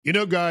You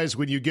know, guys,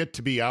 when you get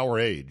to be our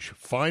age,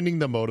 finding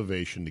the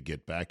motivation to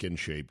get back in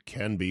shape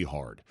can be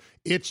hard.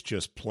 It's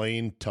just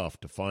plain tough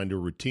to find a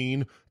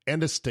routine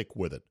and to stick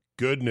with it.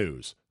 Good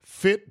news.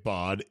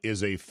 Fitbod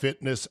is a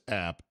fitness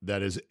app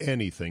that is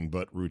anything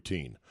but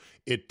routine.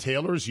 It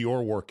tailors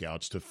your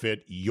workouts to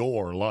fit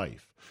your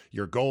life,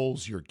 your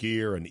goals, your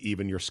gear, and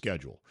even your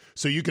schedule,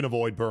 so you can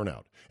avoid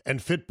burnout. And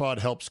Fitbod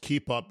helps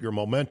keep up your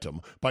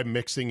momentum by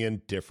mixing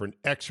in different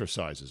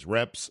exercises,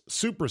 reps,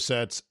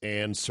 supersets,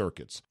 and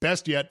circuits.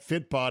 Best yet,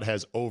 Fitbod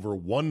has over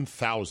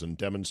 1,000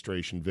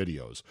 demonstration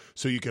videos,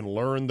 so you can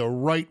learn the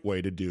right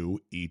way to do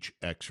each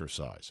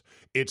exercise.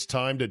 It's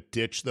time to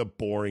ditch the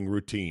boring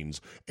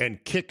routines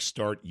and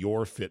kickstart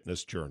your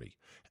fitness journey.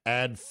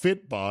 Add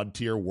Fitbod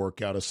to your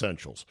workout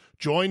essentials.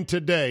 Join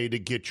today to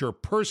get your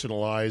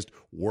personalized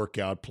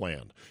workout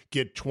plan.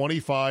 Get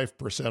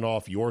 25%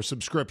 off your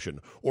subscription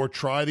or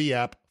try the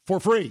app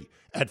for free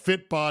at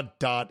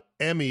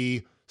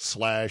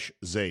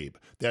fitbod.me/Zabe.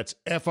 That's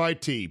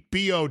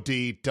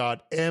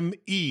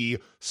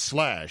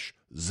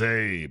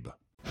fitbod.me/Zabe.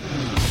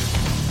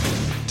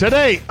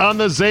 Today on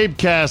the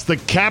Zabecast, the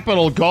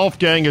Capital Golf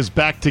Gang is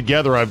back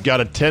together. I've got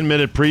a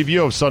 10-minute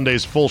preview of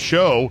Sunday's full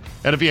show,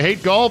 and if you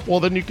hate golf, well,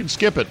 then you can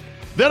skip it.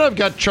 Then I've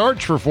got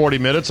Charge for 40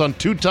 minutes on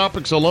two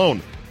topics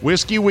alone,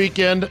 Whiskey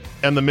Weekend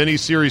and the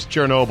miniseries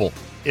Chernobyl.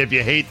 If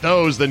you hate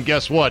those, then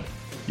guess what?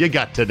 You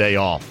got today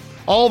off.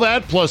 All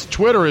that plus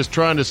Twitter is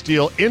trying to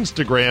steal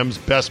Instagram's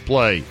best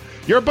play.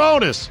 Your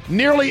bonus,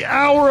 nearly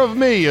hour of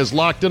me, is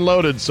locked and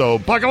loaded, so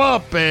buckle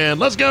up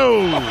and let's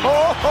go!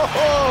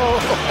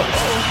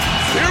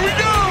 Here we go!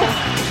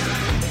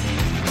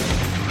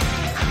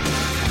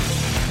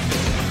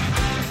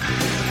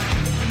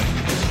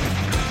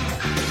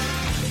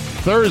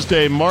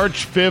 Thursday,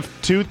 March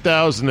 5th,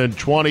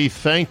 2020.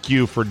 Thank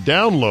you for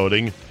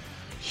downloading.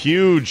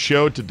 Huge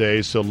show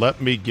today, so let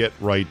me get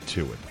right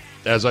to it.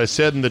 As I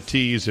said in the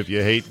tease, if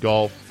you hate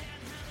golf,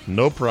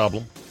 no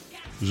problem.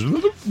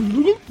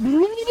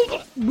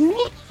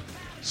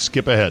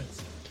 Skip ahead.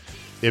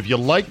 If you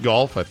like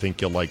golf, I think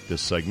you'll like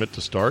this segment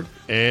to start.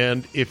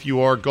 And if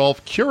you are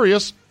golf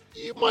curious,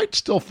 you might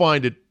still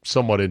find it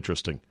somewhat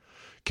interesting.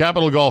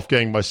 Capital Golf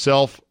Gang,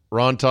 myself,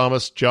 Ron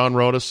Thomas, John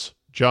Rodas,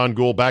 John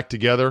Gould back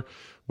together.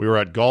 We were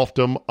at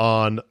Golfdom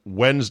on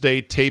Wednesday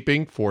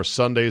taping for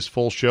Sunday's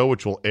full show,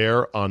 which will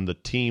air on the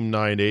Team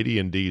 980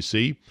 in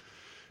D.C.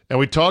 And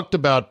we talked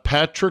about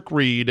Patrick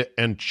Reed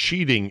and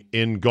cheating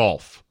in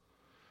golf.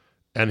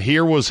 And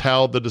here was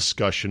how the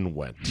discussion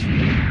went.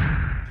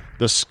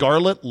 The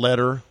scarlet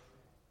letter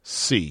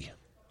C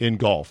in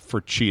golf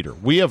for cheater.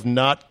 We have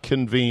not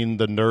convened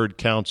the Nerd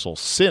Council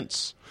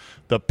since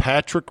the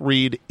Patrick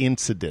Reed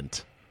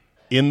incident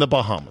in the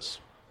Bahamas.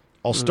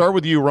 I'll start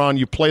with you, Ron.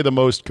 You play the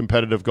most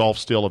competitive golf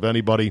still of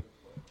anybody.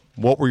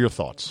 What were your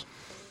thoughts?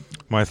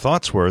 My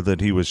thoughts were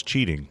that he was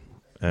cheating,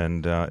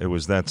 and it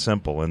was that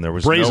simple. And there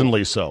was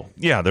brazenly so.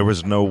 Yeah, there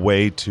was no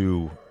way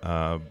to,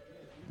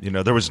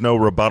 there was no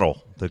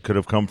rebuttal that could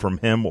have come from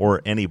him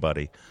or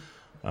anybody.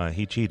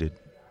 He cheated.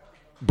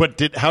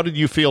 But how did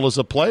you feel as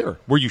a player?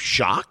 Were you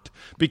shocked?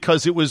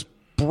 Because it was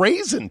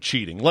brazen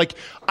cheating. Like,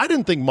 I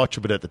didn't think much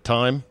of it at the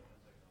time,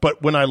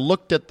 but when I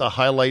looked at the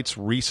highlights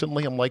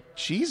recently, I'm like,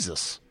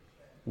 Jesus,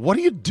 what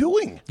are you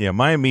doing? Yeah,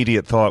 my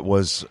immediate thought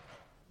was,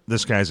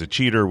 this guy's a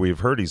cheater.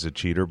 We've heard he's a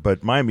cheater,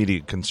 but my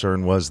immediate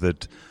concern was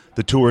that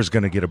the tour is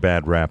going to get a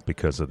bad rap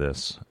because of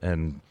this.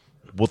 And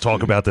we'll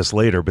talk about this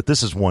later, but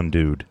this is one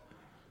dude.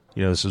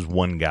 This is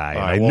one guy.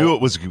 I knew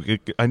it was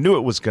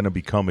going to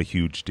become a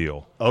huge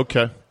deal.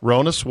 Okay.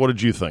 Ronas, what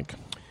did you think?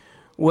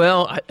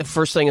 Well, the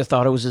first thing I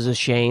thought it was is a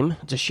shame.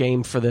 It's a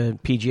shame for the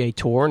PGA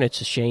Tour, and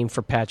it's a shame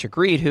for Patrick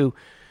Reed, who,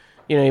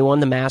 he won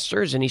the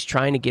Masters, and he's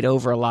trying to get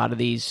over a lot of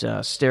these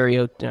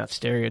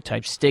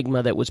stereotypes,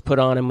 stigma that was put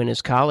on him in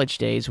his college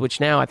days, which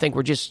now I think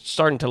we're just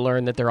starting to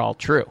learn that they're all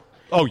true.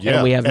 Oh, yeah.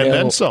 And we have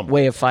then some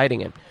way of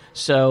fighting him.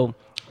 So,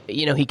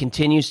 he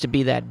continues to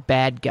be that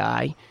bad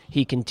guy.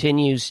 He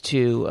continues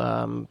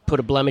to put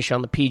a blemish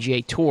on the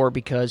PGA Tour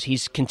because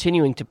he's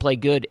continuing to play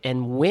good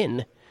and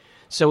win.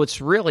 So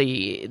it's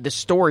really, the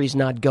story's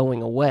not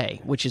going away,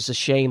 which is a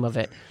shame of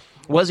it.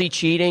 Was he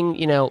cheating?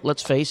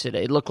 Let's face it.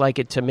 It looked like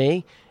it to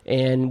me,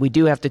 and we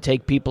do have to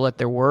take people at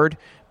their word,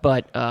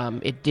 but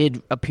it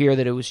did appear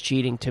that it was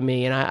cheating to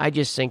me, and I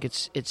just think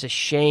it's a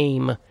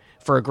shame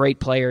for a great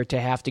player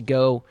to have to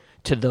go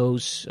to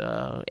those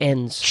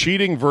ends.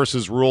 Cheating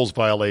versus rules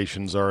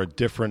violations are a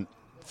different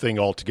thing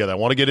altogether. I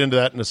want to get into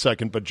that in a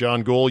second, but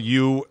John Gould,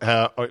 you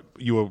are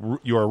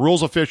a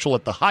rules official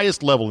at the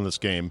highest level in this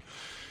game.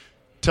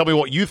 Tell me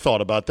what you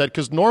thought about that,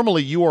 because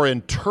normally you are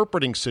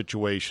interpreting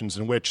situations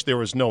in which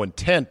there is no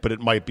intent, but it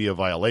might be a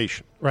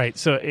violation. Right.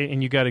 So,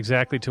 and you got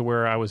exactly to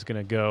where I was going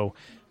to go.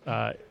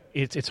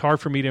 It's hard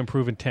for me to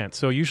improve intent.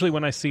 So usually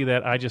when I see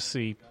that, I just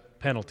see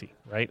penalty,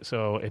 right?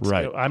 So it's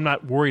right. I'm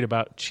not worried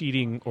about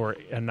cheating or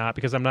not,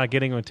 because I'm not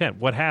getting intent.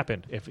 What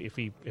happened? If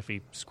he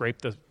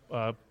scraped the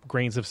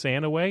grains of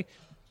sand away,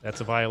 that's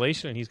a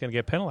violation, and he's going to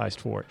get penalized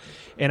for it.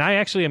 And I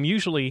actually am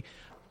usually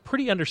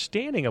pretty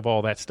understanding of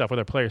all that stuff with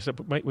our players,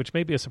 which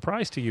may be a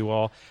surprise to you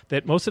all,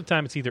 that most of the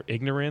time it's either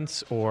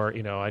ignorance or,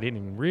 I didn't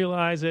even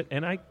realize it.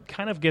 And I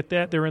kind of get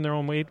that. They're in their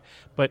own way.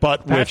 But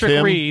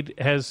Patrick Reed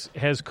has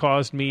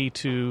caused me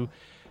to,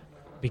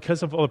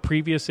 because of all the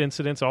previous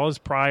incidents, all his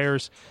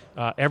priors,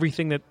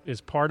 everything that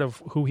is part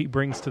of who he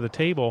brings to the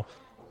table,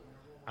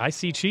 I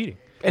see cheating.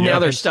 And now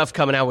there's stuff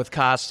coming out with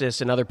Costas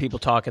and other people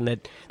talking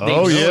that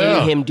they've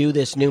seen him do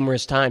this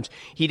numerous times.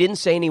 He didn't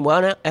say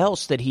anyone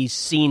else that he's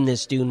seen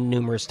this do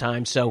numerous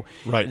times. So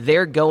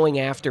they're going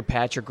after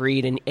Patrick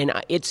Reed, and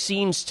it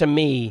seems to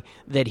me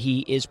that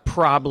he is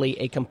probably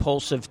a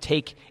compulsive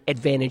take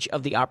advantage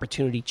of the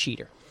opportunity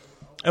cheater.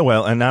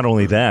 Well, and not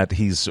only that,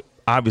 he's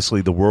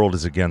obviously the world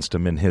is against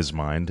him in his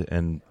mind,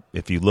 and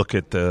if you look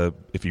at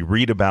if you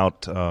read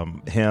about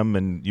him,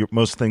 and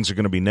most things are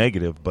going to be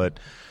negative, but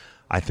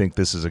I think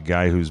this is a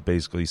guy who's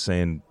basically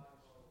saying,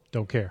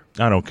 "Don't care.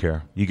 I don't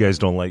care. You guys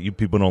don't like you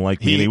people don't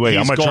like me anyway.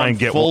 I'm gonna try and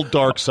get full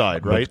dark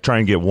side, right? Try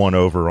and get one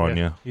over on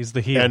you." He's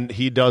the heel, and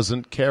he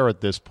doesn't care at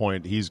this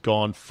point. He's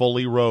gone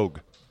fully rogue.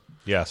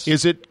 Yes.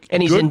 Is it?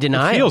 And he's in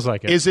denial. It feels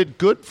like it. Is it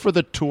good for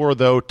the tour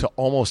though to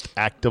almost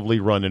actively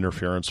run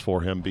interference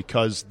for him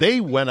because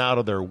they went out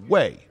of their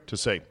way to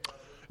say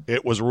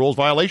it was a rules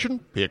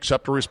violation? He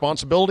accepted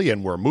responsibility,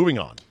 and we're moving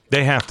on.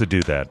 They have to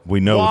do that.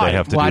 We know Why? they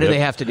have to Why do that. do they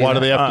have to do Why that?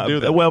 do they have to do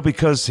that? Well,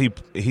 because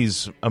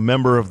he's a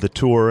member of the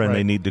tour, and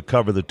they need to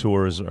cover the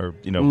tours, or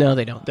No,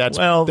 they don't. That's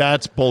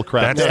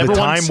bullcrap. That's the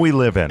time we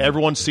live in.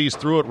 Everyone sees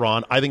through it,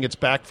 Ron. I think it's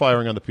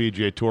backfiring on the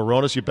PGA Tour.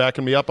 Ronas, you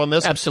backing me up on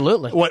this?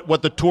 Absolutely.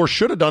 What the tour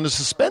should have done is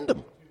suspend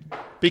him.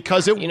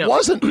 Because it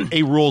wasn't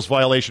a rules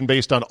violation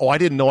based on, I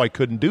didn't know I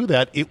couldn't do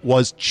that. It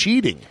was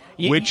cheating,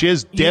 which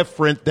is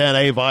different than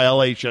a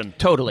violation.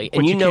 Totally. But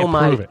And you can't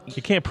prove it.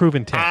 You can't prove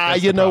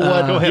intent. You know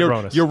what? Go ahead,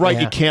 Ronas. You're right.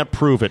 Yeah. You can't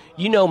prove it.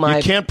 You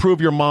can't prove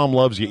your mom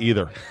loves you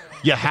either.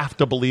 You have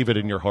to believe it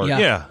in your heart.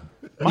 Yeah.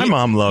 My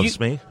mom loves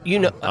me.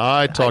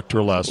 I talked to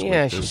her last week.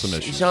 Yeah, There's some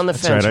issues. she's on the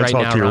That's fence right. I right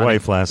talked now. to your Ronnie.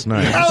 wife last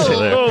night.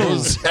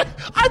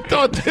 I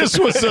thought this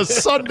was a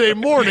Sunday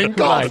morning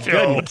golf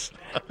show.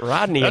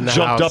 Rodney in That the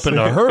jumped house. up in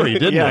a hurry,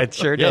 didn't Yeah, it? it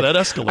sure did. Yeah, that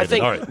escalated. I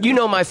think All right. you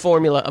know my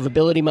formula of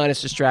ability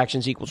minus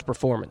distractions equals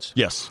performance.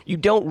 Yes. You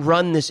don't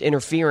run this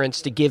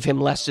interference to give him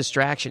less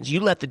distractions. You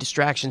let the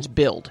distractions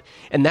build,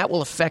 and that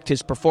will affect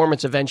his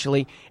performance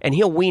eventually, and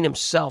he'll wean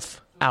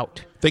himself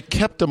out. They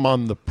kept him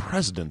on the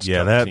President's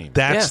Cup team.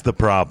 That's the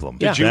problem.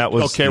 Yeah. That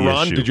was okay, the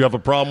Ron, issue. did you have a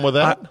problem with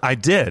that? I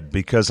did,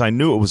 because I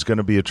knew it was going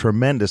to be a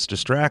tremendous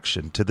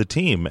distraction to the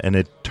team, and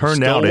it turned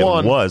Still out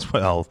won. it was.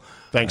 Well,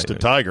 Thanks to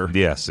Tiger.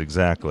 Yes,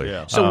 exactly.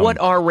 Yeah. So what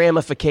are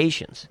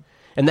ramifications?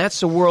 And that's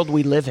the world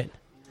we live in.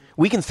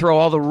 We can throw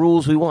all the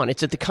rules we want.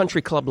 It's at the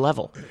country club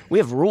level. We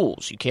have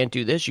rules. You can't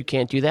do this. You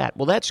can't do that.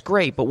 Well, that's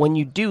great, but when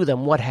you do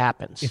them, what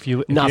happens? If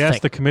you Nothing.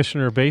 ask the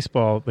commissioner of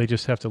baseball, they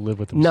just have to live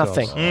with themselves.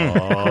 Nothing.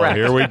 Oh,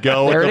 here we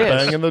go There with the it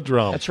is. bang and the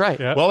drum. That's right.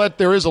 Yeah. Well,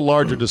 there is a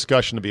larger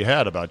discussion to be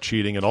had about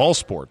cheating in all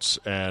sports.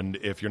 And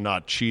if you're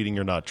not cheating,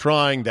 you're not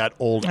trying. That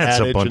old That's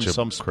a adage bunch in of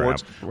some crap.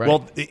 sports. Right.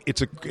 Well,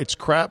 it's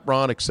crap,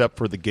 Ron, except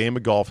for the game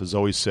of golf has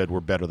always said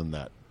we're better than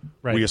that.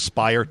 Right. We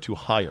aspire to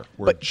higher.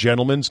 We're a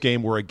gentleman's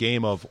game. We're a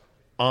game of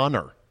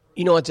honor.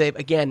 You know what, Dave?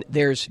 Again,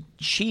 there's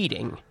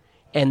cheating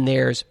and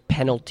there's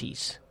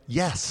penalties.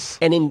 Yes.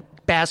 And in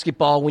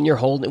basketball, when you're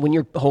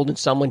holding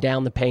someone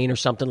down the paint or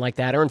something like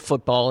that, or in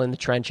football in the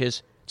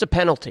trenches, it's a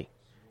penalty.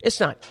 It's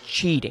not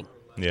cheating.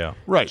 Yeah.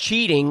 Right.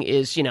 Cheating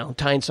is,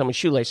 tying someone's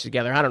shoelaces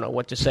together. I don't know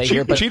what to say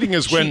here, but cheating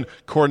is when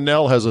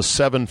Cornell has a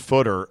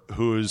 7-footer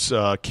who's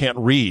can't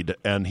read,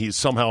 and he's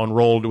somehow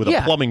enrolled with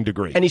a plumbing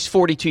degree. and he's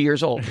 42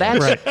 years old.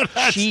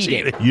 That's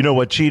cheating. You know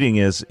what cheating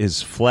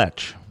is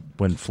Fletch.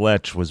 When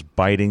Fletch was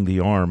biting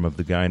the arm of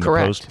the guy in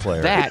Correct. the post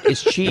player. That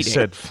is He cheating.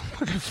 said,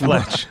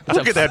 Fletch,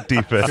 look at that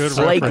defense.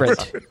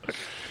 Flagrant.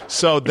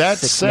 So that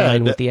 6'9"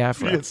 said, with the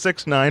afro.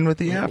 6'9" with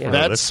the afro.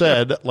 that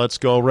said, let's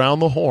go around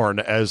the horn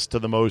as to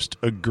the most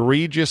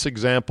egregious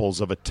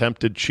examples of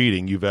attempted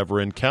cheating you've ever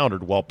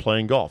encountered while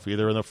playing golf,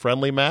 either in a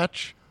friendly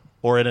match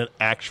or in an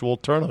actual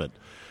tournament.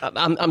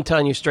 I'm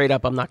telling you straight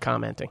up, I'm not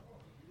commenting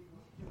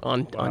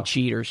on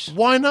cheaters.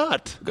 Why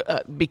not?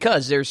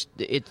 Because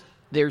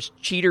there's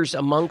cheaters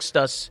amongst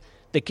us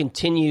that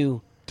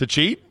continue To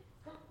cheat?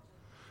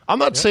 I'm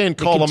not saying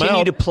call them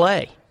continue out. to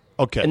play.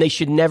 Okay. And they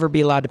should never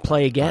be allowed to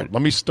play again.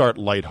 Let me start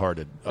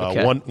lighthearted.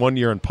 Okay. One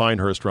year in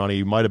Pinehurst, Ronnie,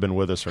 you might have been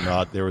with us or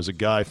not. There was a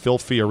guy, Phil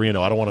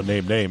Fiorino. I don't want to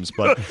name names,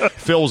 but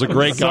Phil was a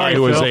great guy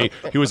who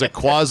was a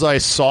quasi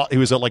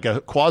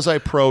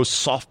pro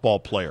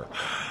softball player.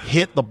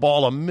 Hit the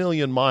ball a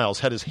million miles.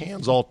 Had his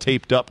hands all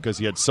taped up because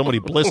he had so many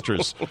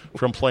blisters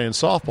from playing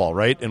softball.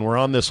 Right, and we're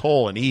on this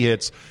hole, and he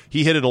hit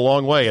it a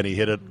long way, and he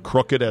hit it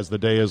crooked as the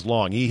day is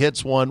long. He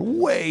hits one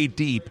way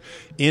deep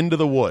into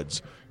the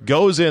woods.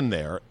 Goes in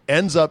there,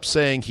 ends up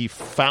saying he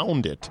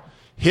found it,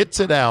 hits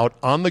it out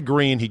on the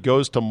green. He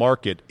goes to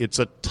mark it. It's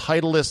a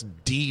Titleist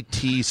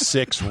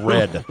DT6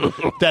 red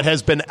that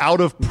has been out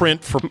of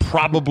print for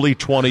probably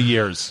 20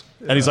 years.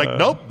 And he's like,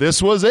 nope,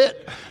 this was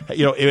it.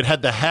 It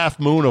had the half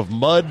moon of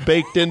mud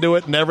baked into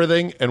it and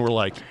everything. And we're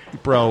like,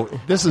 bro,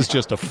 this is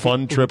just a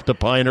fun trip to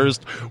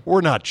Pinehurst.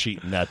 We're not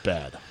cheating that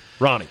bad.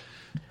 Ronnie.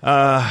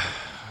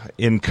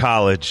 In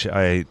college,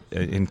 I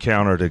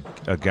encountered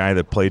a guy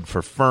that played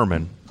for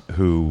Furman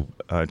who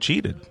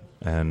cheated.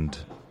 And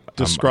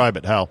describe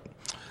it. How?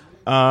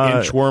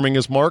 Inchworming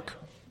his mark?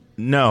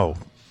 No.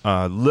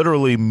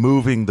 Literally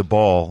moving the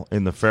ball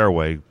in the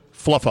fairway.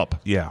 Fluff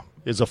up. Yeah.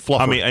 Is a fluffer.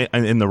 I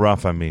mean, in the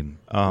rough, I mean.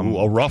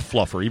 A rough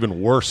fluffer,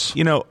 even worse.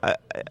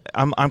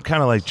 I'm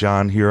kind of like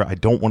John here. I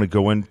don't want to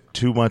go in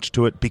too much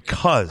to it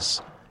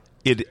because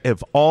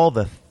of all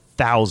the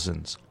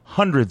thousands,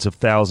 hundreds of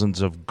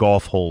thousands of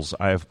golf holes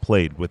I have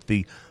played with,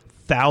 the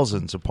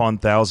thousands upon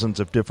thousands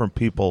of different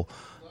people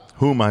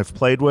whom I've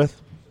played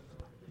with,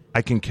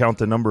 I can count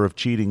the number of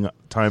cheating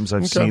times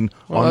I've seen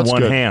on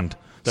one hand.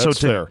 That's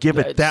so fair. Give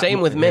it that.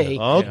 Same with me.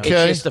 Okay. It's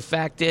just the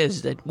fact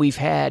is that we've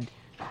had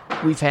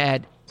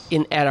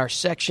at our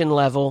section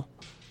level,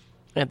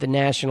 at the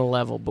national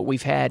level, but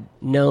we've had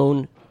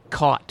known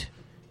caught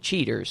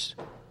cheaters,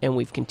 and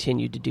we've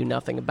continued to do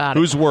nothing about it.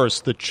 Who's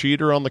worse, the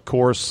cheater on the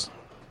course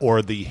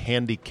or the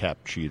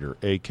handicap cheater,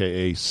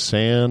 a.k.a.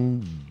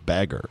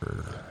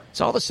 sandbagger?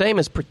 It's all the same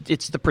as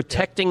it's the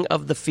protecting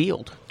of the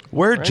field.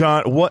 What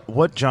John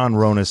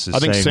Ronis is saying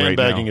right now. I think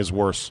sandbagging is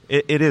worse.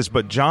 It is,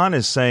 but John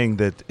is saying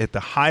that at the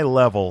high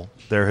level,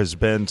 there has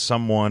been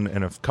someone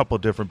and a couple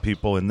of different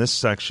people in this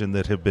section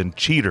that have been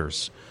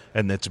cheaters,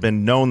 and it's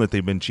been known that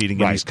they've been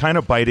cheating, and he's kind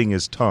of biting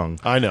his tongue.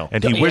 I know.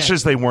 And he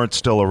wishes they weren't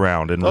still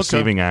around and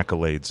receiving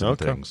accolades and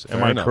things.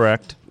 Am I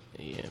correct?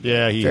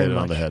 Yeah, he hit it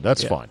on the head.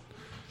 That's fine.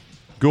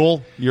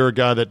 Ghoul, you're a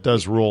guy that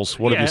does rules.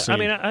 What have you seen? I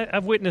mean,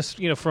 I've witnessed,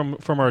 from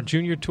our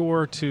junior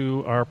tour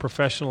to our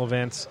professional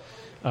events,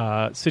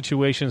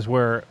 situations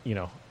where,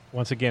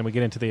 once again, we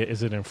get into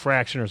is it an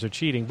infraction or is it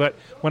cheating? But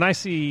when I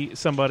see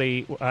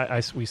somebody,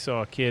 we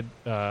saw a kid,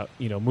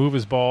 move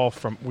his ball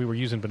we were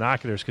using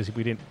binoculars because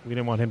we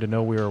didn't want him to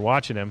know we were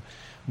watching him.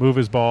 Move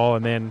his ball,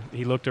 and then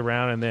he looked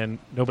around, and then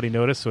nobody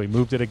noticed, so he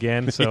moved it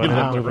again. So,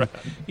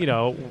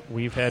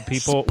 we've had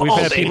people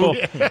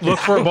look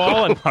for a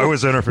ball, and I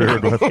was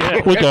interfered with.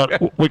 We got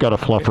a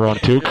fluffer on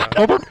too.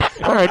 Over.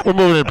 All right, we're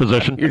moving in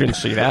position. You didn't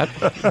see that.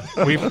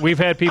 We've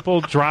had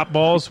people drop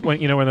balls when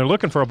they're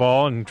looking for a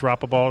ball and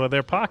drop a ball to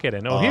their pocket,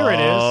 and here it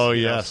is. Oh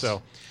yes.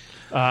 So,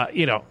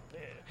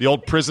 the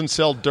old prison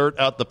cell dirt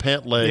out the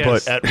pant leg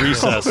at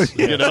recess.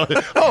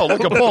 Oh,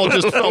 look, a ball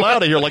just fell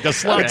out of here like a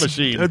slot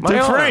machine.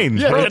 Dufresne.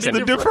 It's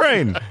the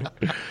Dufresne.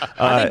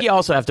 I think you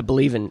also have to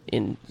believe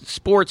in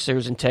sports.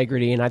 There's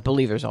integrity, and I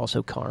believe there's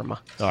also karma.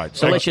 All right,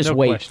 so let's just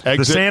wait.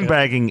 The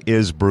sandbagging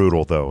is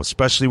brutal, though,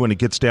 especially when it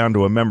gets down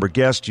to a member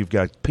guest. You've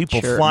got people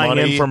flying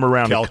in from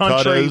around the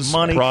country,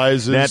 money,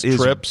 prizes, that is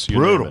trips,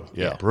 brutal.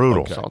 Yeah,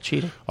 brutal. It's all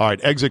cheating. All right,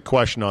 exit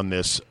question on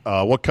this.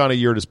 What kind of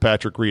year does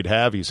Patrick Reed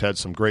have? He's had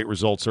some great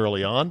results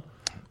early on.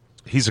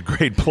 He's a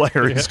great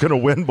player. He's going to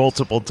win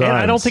multiple times. And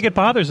I don't think it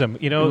bothers him.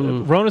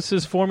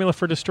 Ronis's formula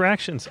for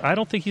distractions, I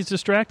don't think he's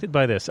distracted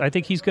by this. I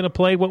think he's going to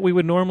play what we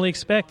would normally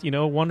expect, 1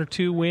 or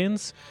 2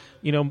 wins,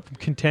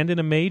 contend in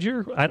a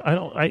major.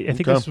 I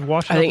think this is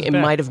washing. I think it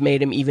might have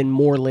made him even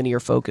more linear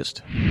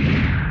focused.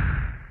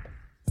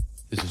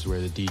 This is where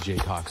the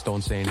DJ talks.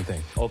 Don't say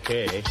anything.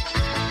 Okay.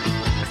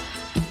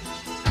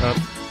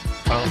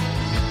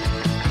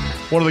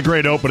 One of the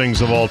great openings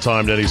of all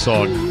time that he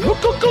saw.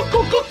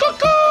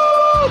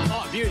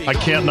 I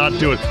can't not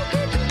do it.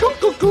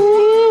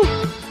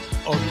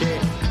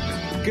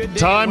 Okay.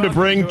 Time to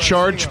bring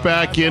Charch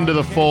back into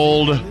the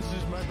fold.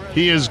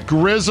 He is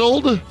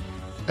grizzled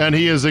and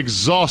he is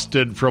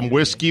exhausted from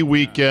Whiskey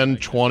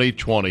Weekend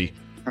 2020.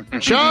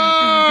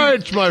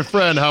 Charch, my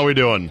friend, how we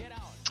doing?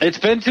 It's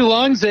been too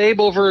long, Zabe.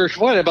 Over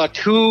about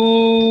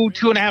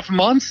 2.5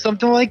 months,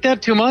 something like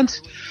that. 2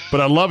 months. But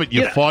I love it.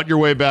 You fought your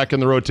way back in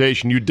the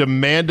rotation. You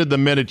demanded the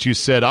minutes. You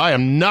said, I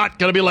am not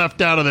going to be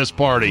left out of this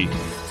party.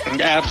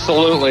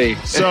 Absolutely.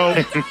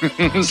 So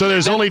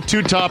there's only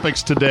 2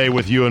 topics today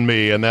with you and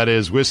me, and that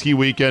is Whiskey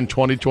Weekend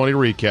 2020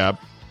 recap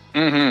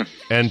and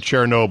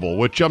Chernobyl,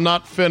 which I'm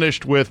not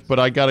finished with, but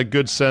I got a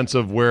good sense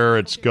of where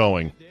it's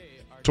going.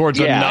 Towards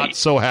a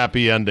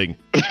not-so-happy ending.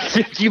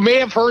 You may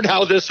have heard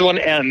how this one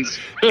ends.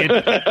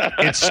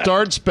 It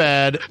starts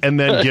bad and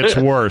then gets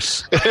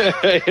worse.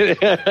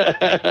 It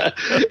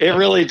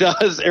really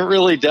does. It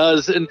really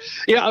does. And,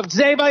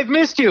 Zabe, I've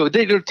missed you.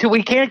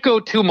 We can't go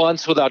 2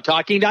 months without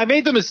talking. I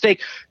made the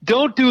mistake.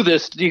 Don't do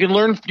this. You can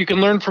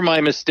learn from my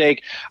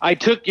mistake. I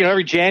took,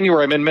 every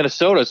January I'm in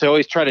Minnesota, so I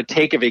always try to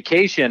take a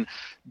vacation.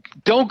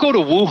 Don't go to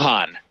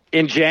Wuhan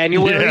in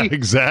January. Yeah,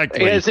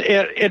 exactly.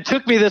 It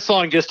took me this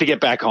long just to get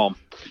back home.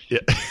 Yeah.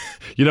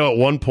 At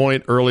one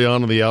point early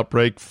on in the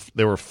outbreak,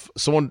 there were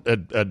someone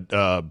at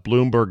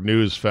Bloomberg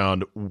News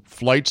found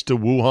flights to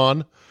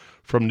Wuhan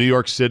from New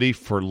York City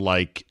for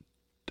like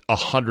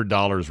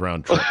 $100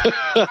 round trip.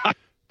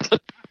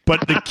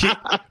 But the key,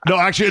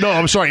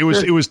 I'm sorry.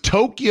 It was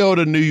Tokyo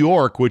to New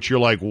York, which you're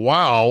like,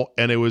 wow,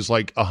 and it was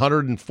like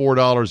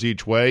 $104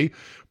 each way.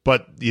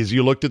 But as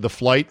you looked at the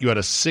flight, you had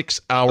a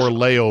 6-hour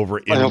layover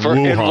in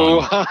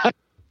Wuhan.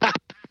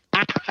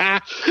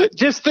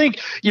 Just think,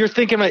 you're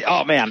thinking like,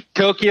 oh man,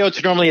 Tokyo,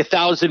 it's normally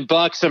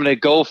 $1,000. I'm going to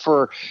go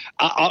for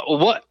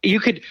what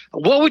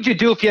would you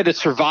do if you had to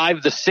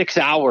survive the 6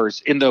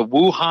 hours in the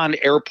Wuhan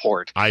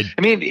airport? I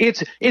mean,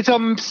 it's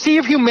a sea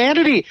of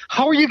humanity.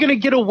 How are you going to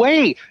get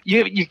away?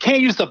 You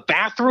can't use the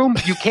bathroom.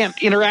 You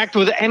can't interact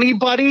with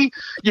anybody.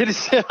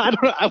 I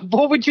don't know.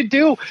 What would you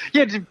do?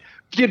 You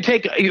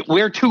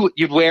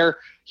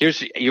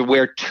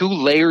wear 2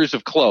 layers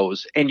of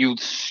clothes, and you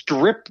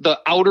strip the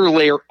outer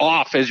layer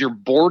off as you're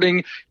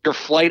boarding your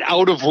flight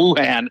out of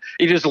Wuhan.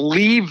 You just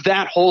leave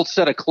that whole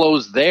set of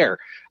clothes there.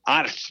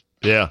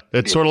 Yeah,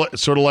 it's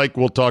sort of like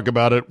we'll talk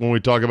about it when we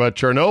talk about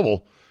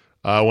Chernobyl.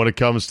 When it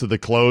comes to the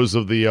clothes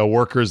of the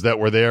workers that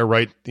were there,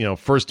 right?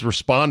 First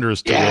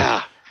responders to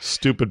the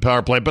stupid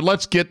power plant. But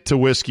let's get to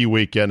Whiskey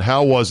Weekend.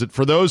 How was it?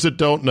 For those that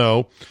don't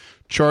know,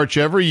 Charch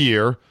every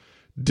year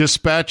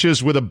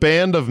dispatches with a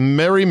band of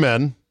merry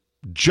men,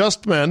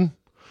 just men,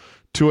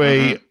 to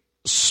a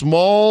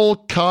small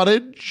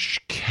cottage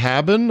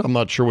cabin, I'm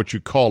not sure what you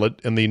call it,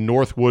 in the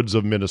North Woods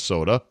of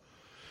Minnesota.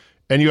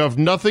 And you have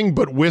nothing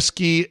but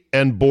whiskey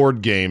and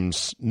board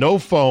games, no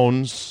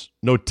phones,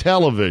 no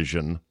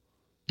television,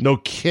 no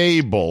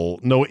cable,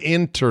 no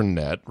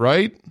internet,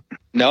 right?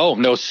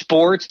 No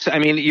sports. I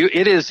mean,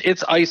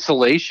 it's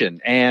isolation,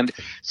 and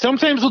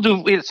sometimes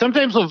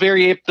we'll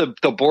vary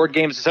the board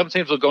games.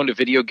 Sometimes we'll go into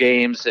video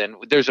games, and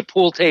there's a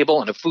pool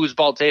table and a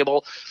foosball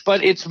table,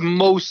 but it's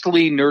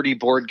mostly nerdy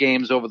board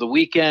games over the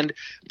weekend.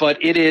 But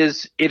it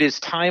is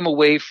time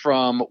away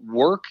from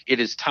work.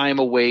 It is time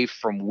away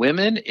from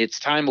women. It's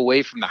time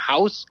away from the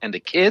house and the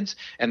kids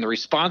and the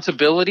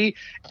responsibility,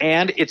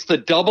 and it's the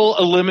double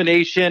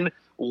elimination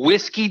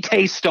whiskey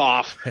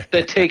taste-off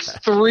that takes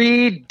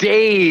 3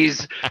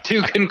 days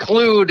to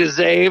conclude,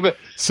 Zabe.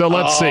 So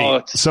let's see.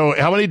 So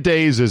how many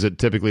days is it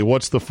typically?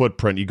 What's the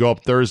footprint? You go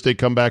up Thursday,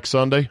 come back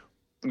Sunday?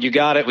 You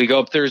got it. We go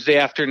up Thursday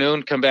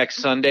afternoon, come back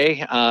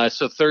Sunday.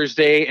 So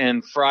Thursday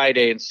and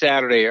Friday and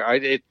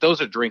Saturday, those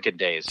are drinking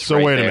days.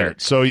 So wait a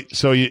minute.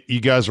 So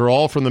you guys are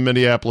all from the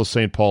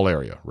Minneapolis-St. Paul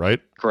area, right?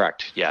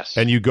 Correct, yes.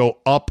 And you go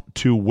up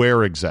to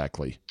where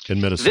exactly in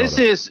Minnesota? This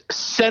is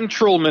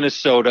central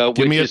Minnesota,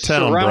 Give which me a is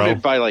town,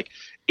 surrounded bro. by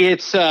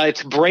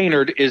it's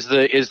Brainerd is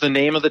the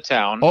name of the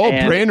town. Oh,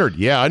 Brainerd.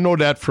 Yeah, I know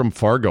that from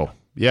Fargo.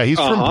 Yeah, he's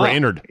from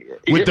Brainerd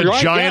with the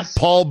giant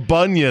Paul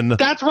Bunyan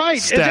That's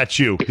right.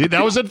 statue.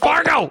 That was in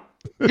Fargo.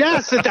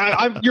 Yes,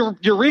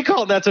 you're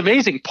recalling. That's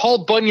amazing.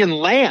 Paul Bunyan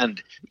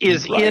Land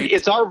is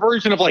it's our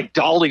version of like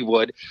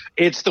Dollywood.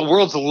 It's the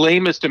world's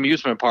lamest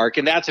amusement park,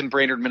 and that's in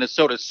Brainerd,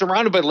 Minnesota,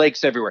 surrounded by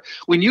lakes everywhere.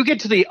 When you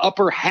get to the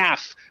upper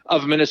half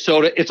of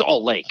Minnesota, it's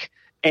all lake.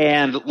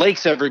 And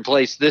lakes every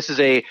place. This is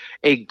a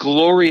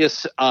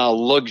glorious,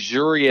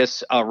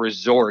 luxurious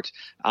resort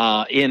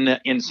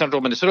in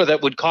central Minnesota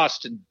that would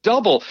cost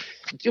double.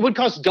 It would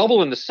cost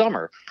double in the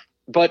summer,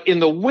 but in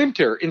the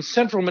winter in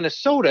central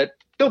Minnesota,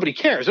 nobody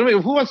cares. I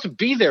mean, who wants to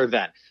be there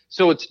then?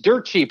 So it's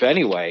dirt cheap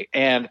anyway.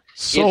 And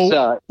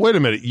so wait a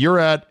minute, you're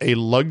at a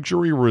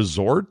luxury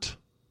resort.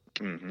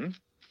 Mm-hmm.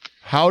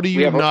 How do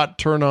you not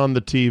turn on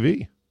the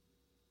TV?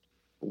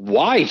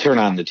 Why turn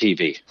on the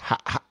TV?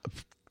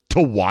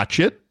 To watch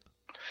it?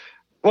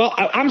 Well,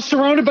 I'm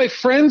surrounded by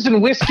friends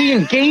and whiskey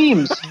and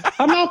games.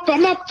 I'm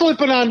not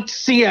flipping on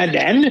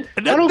CNN.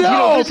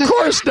 Of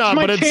course not.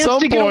 But at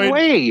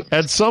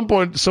some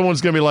point,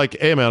 someone's gonna be like,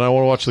 "Hey, man, I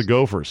want to watch the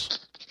Gophers."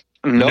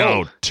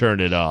 No,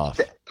 turn it off.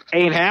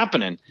 Ain't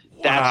happening.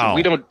 Wow.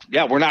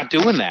 We're not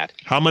doing that.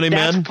 How many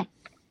men?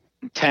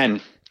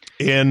 10.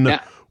 In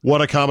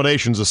what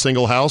accommodations? A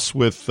single house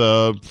with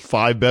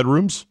 5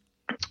 bedrooms?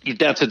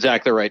 That's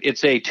exactly right.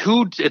 It's a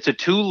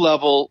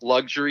 2-level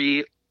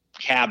luxury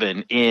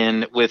cabin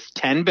with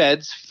 10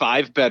 beds,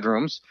 5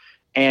 bedrooms,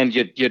 and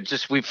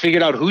we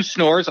figured out who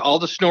snores. All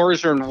the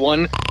snores are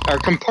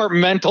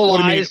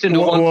compartmentalized into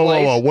one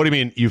place. Whoa. What do you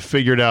mean you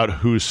figured out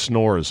who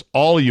snores?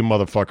 All of you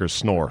motherfuckers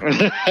snore.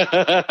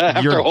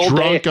 You're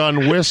drunk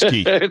on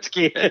whiskey. There's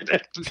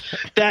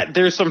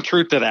some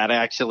truth to that,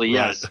 actually.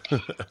 Yes,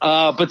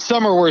 but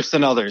some are worse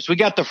than others. We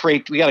got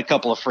a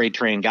couple of freight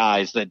train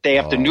guys that they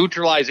have to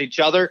neutralize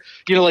each other.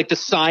 Like the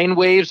sine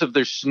waves of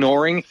their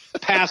snoring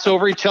pass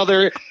over each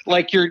other,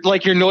 like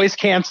your noise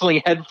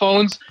canceling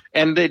headphones,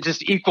 and it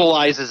just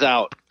equalizes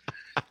out.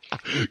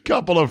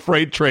 Couple of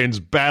freight trains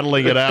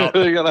battling it out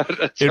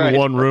in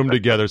one room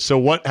together.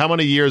 So how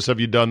many years have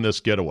you done this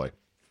getaway?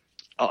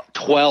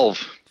 12.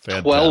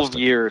 Fantastic. 12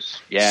 years.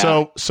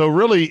 Yeah. So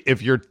really,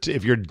 if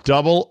you're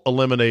double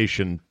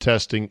elimination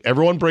testing,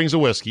 everyone brings a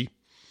whiskey,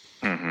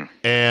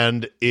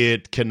 and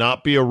it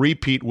cannot be a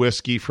repeat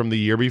whiskey from the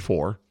year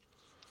before.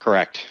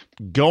 Correct.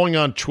 Going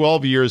on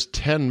 12 years,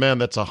 10 men,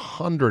 that's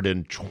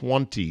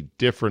 120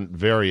 different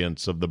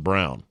variants of the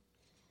brown.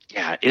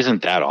 Yeah,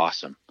 isn't that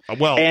awesome?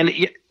 Well, and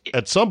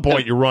at some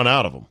point you run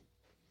out of them.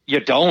 You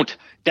don't.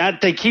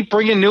 They keep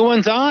bringing new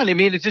ones on. I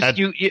mean, it's just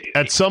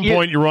at some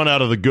point you run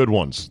out of the good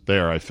ones.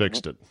 There, I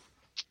fixed it.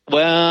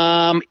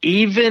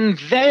 Even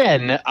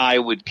then, I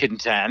would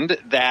contend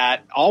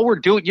that all we're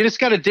doing, you just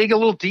got to dig a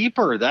little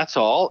deeper. That's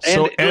all.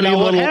 So and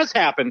what has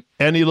happened.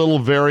 Any little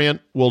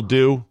variant will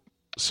do.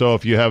 So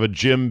if you have a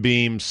Jim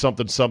Beam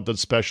something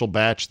special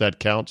batch, that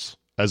counts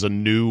as a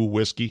new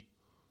whiskey.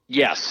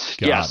 Yes,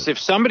 Got yes. it.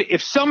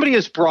 If somebody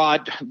has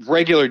brought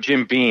regular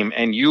Jim Beam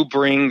and you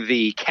bring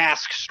the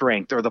cask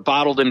strength or the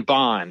bottled in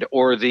bond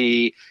or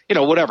the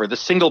whatever the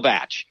single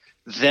batch,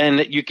 then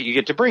you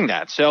get to bring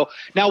that. So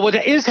now what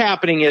is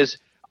happening is,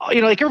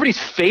 like everybody's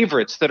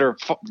favorites that are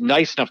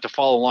nice enough to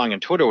follow along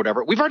on Twitter or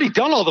whatever, we've already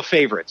done all the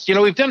favorites.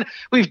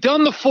 We've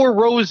done the Four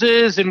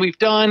Roses, and we've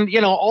done,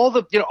 all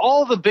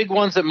the big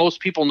ones that most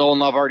people know and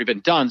love already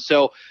been done.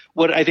 So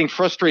what I think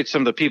frustrates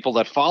some of the people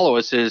that follow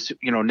us is,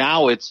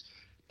 now it's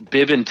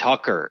Bibb and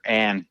Tucker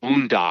and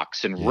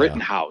Boondocks and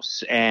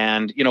Rittenhouse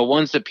and,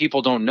 ones that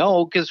people don't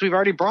know because we've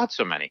already brought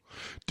so many.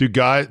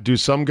 Do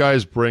some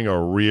guys bring a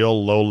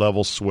real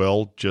low-level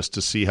swill just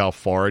to see how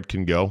far it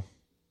can go?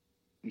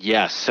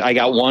 Yes. I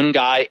got one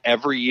guy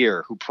every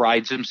year who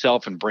prides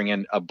himself in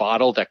bringing a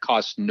bottle that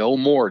costs no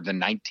more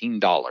than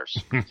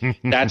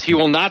 $19. He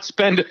won't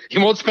spend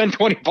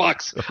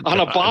 $20 on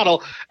a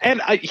bottle. And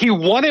he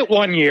won it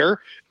one year,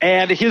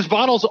 and his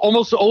bottles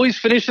almost always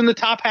finish in the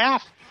top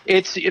half.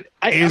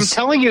 I'm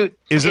telling you.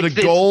 Is it a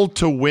goal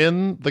to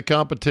win the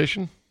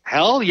competition?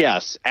 Hell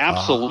yes,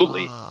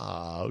 absolutely.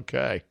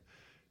 Okay.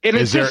 And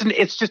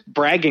it's just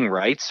bragging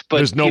rights, but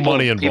there's no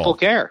money involved. People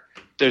care.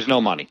 There's no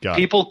money.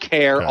 People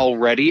care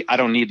already. I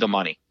don't need the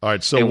money. All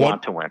right, so they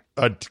want to win.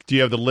 Do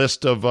you have the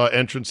list of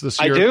entrants this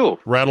year? I do.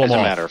 Rattle them off.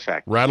 As a matter of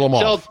fact. Rattle them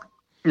off.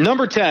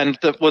 Number 10,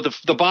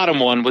 the bottom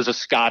one was a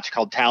Scotch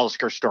called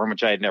Talisker Storm,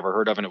 which I had never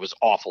heard of, and it was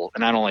awful,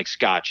 and I don't like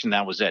Scotch, and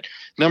that was it.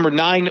 Number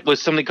 9 was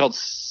something called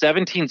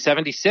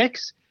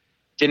 1776.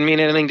 Didn't mean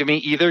anything to me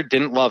either.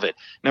 Didn't love it.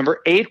 Number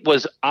 8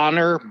 was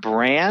Honor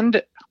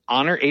Brand.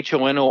 Honor,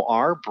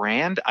 Honor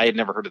Brand. I had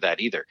never heard of that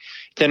either.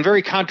 Then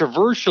very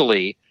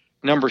controversially,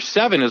 number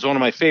 7 is one of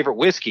my favorite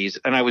whiskeys,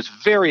 and I was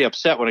very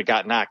upset when it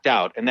got knocked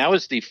out, and that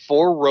was the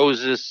Four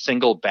Roses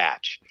single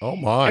batch. Oh,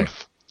 my.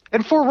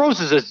 And Four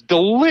Roses is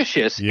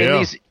delicious. Yeah.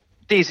 And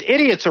these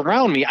idiots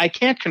around me, I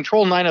can't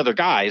control 9 other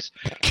guys.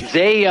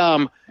 They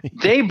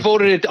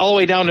voted it all the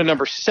way down to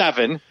number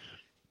 7.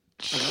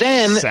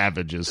 Then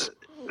savages.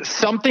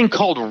 Something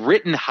called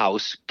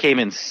Rittenhouse came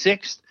in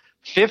 6th.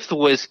 5th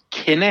was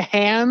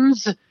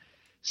Kinahan's.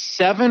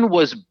 7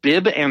 was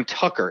Bibb and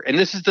Tucker. And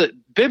this is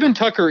Bibb and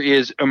Tucker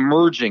is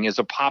emerging as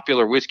a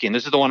popular whiskey, and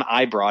this is the one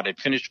I brought. It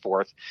finished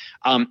 4th.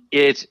 And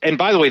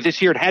by the way,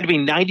 this year it had to be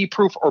 90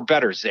 proof or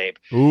better, Zabe.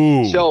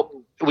 Ooh.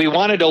 So we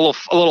wanted a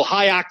little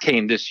high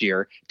octane this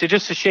year to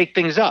shake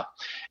things up.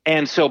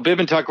 And so Bibb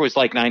and Tucker was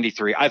like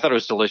 93. I thought it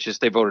was delicious.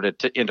 They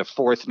voted it into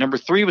 4th. Number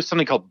 3 was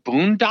something called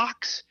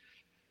Boondocks.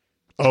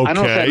 Okay. I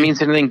don't know if that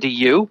means anything to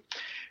you.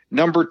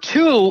 Number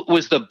 2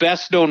 was the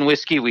best known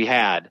whiskey we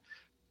had.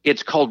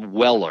 It's called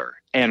Weller,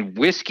 and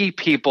whiskey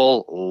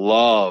people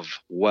love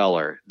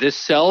Weller. This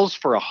sells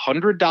for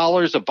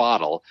 $100 a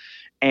bottle,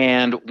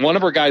 and one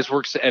of our guys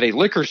works at a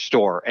liquor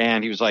store,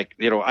 and he was like,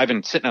 I've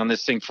been sitting on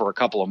this thing for a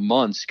couple of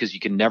months because you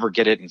can never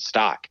get it in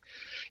stock.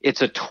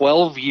 It's a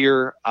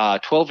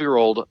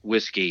 12-year-old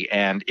whiskey,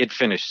 and it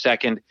finished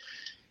 2nd.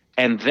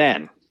 And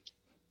then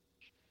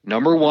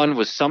number 1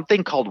 was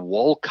something called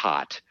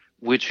Wolcott,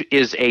 which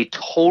is a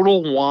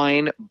Total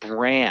Wine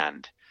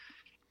brand.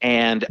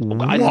 And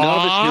none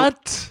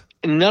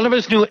of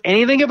us knew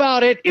anything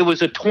about it. It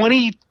was a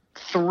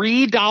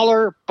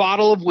 $23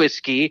 bottle of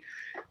whiskey,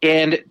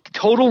 and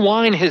Total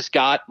Wine has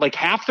got like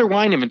half their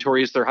wine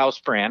inventory is their house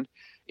brand,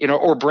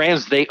 or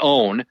brands they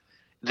own.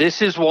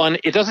 This is one.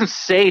 It doesn't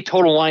say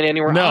Total Wine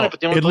anywhere on it, but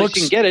the only place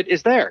you can get it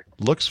is there.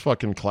 Looks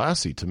fucking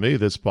classy to me.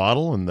 This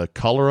bottle and the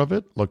color of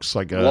it looks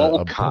like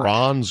a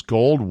bronze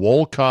gold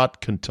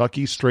Wolcott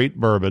Kentucky straight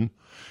bourbon.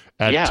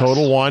 At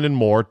Total Wine and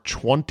More,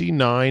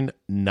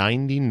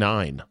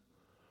 $29.99.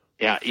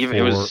 Yeah,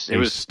 it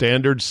was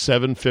standard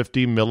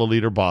 750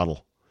 milliliter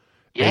bottle.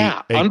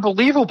 Yeah,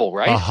 unbelievable,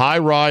 right? A high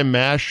rye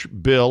mash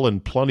bill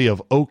and plenty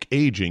of oak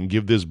aging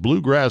give this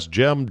bluegrass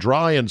gem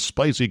dry and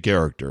spicy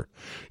character.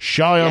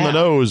 Shy on the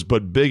nose,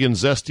 but big and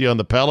zesty on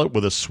the palate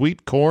with a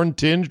sweet corn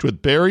tinged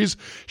with berries.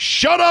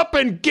 Shut up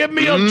and give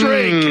me a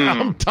drink.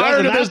 I'm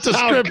tired of this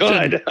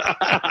description.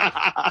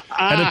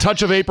 And a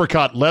touch of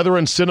apricot, leather,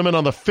 and cinnamon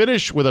on the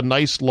finish with a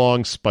nice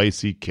long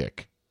spicy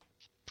kick.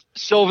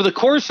 So over the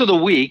course of the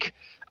week,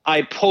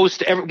 I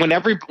post when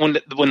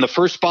the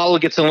first bottle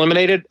gets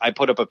eliminated, I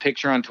put up a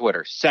picture on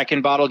Twitter.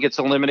 Second bottle gets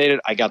eliminated,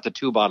 I got the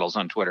 2 bottles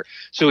on Twitter.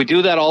 So we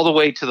do that all the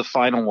way to the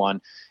final one,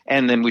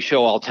 and then we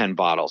show all 10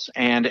 bottles.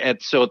 And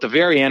at the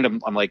very end,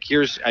 I'm like,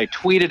 I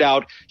tweeted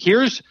out,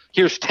 here's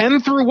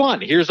 10 through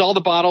 1. Here's all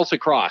the bottles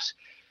across.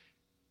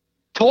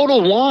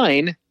 Total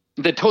Wine,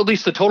 at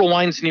least the Total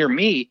Wines near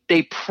me,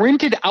 they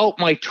printed out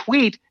my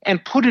tweet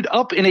and put it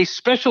up in a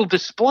special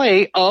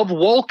display of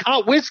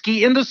Wolcott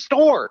whiskey in the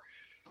store.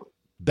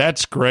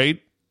 That's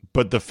great,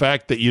 but the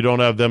fact that you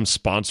don't have them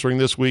sponsoring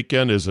this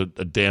weekend is a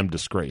damn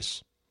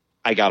disgrace.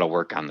 I got to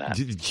work on that.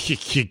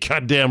 You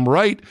goddamn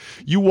right.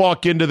 You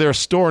walk into their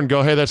store and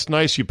go, hey, that's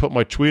nice. You put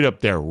my tweet up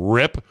there.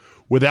 Rip.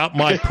 Without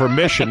my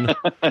permission.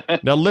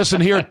 Now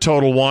listen here,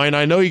 Total Wine.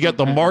 I know you got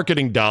the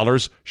marketing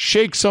dollars.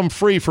 Shake some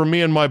free for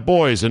me and my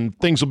boys, and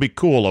things will be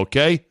cool,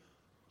 okay?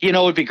 You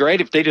know, it would be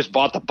great if they just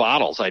bought the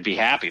bottles. I'd be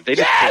happy. If they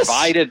just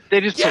provided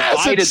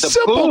the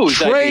simple booze.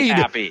 Trade.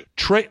 I'd be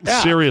happy.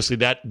 Yeah. Seriously,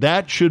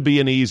 that should be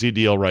an easy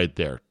deal right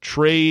there.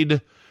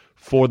 Trade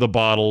for the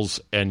bottles,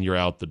 and you're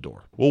out the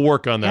door. We'll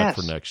work on that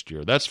for next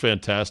year. That's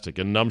fantastic,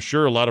 and I'm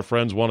sure a lot of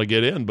friends want to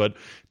get in, but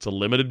it's a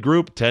limited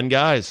group, 10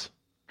 guys.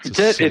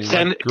 It's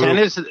 10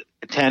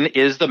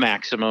 is the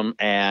maximum,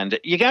 and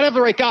you got to have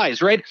the right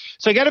guys, right?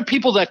 So you got to have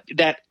people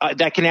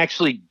that can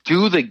actually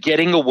do the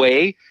getting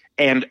away,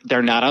 and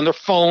they're not on their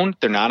phone,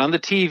 they're not on the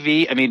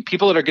TV. I mean,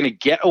 people that are going to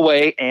get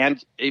away,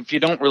 and if you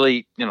don't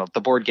really,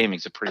 the board gaming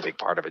is a pretty big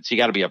part of it, so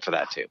you got to be up for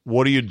that too.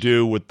 What do you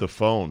do with the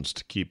phones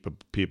to keep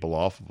people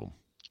off of them?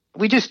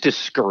 We just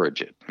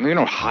discourage it. I mean, we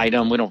don't hide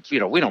them. We don't put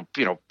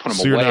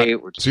them away.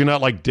 So you're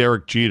not like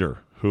Derek Jeter,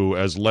 who,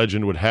 as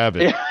legend would have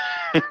it.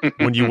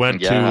 When you went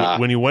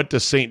to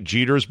St.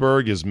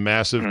 Petersburg, his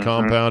massive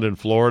compound in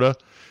Florida,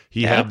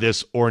 he had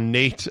this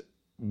ornate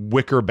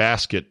wicker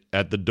basket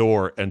at the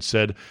door and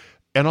said,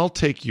 and I'll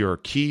take your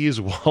keys,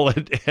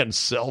 wallet, and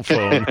cell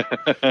phone,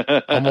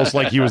 almost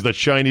like he was the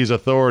Chinese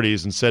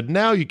authorities, and said,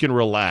 now you can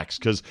relax,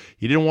 because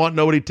he didn't want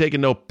nobody taking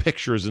no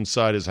pictures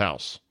inside his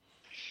house.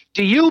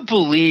 Do you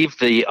believe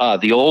the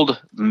old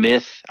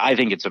myth, I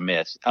think it's a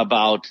myth,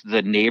 about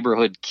the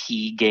neighborhood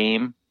key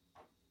game?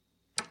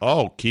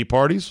 Oh, key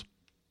parties?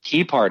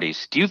 Key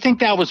parties. Do you think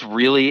that was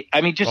really?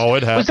 I mean, it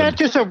happened.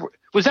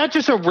 Was that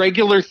just a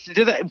regular?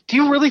 Do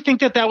you really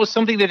think that was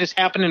something that just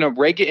happened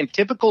in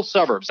typical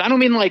suburbs? I don't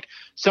mean like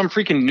some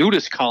freaking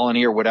nudist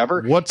colony or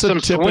whatever. What's a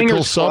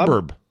typical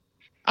suburb? Club.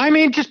 I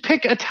mean, just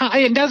pick a time.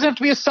 It doesn't have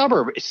to be a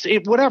suburb.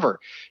 Whatever.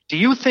 Do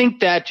you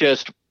think that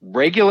just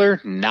regular,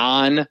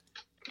 not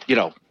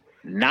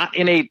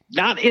in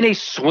a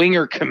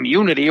swinger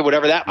community or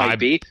whatever that might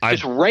be.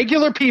 Just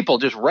regular people,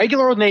 just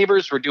regular old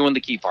neighbors who are doing the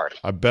key party.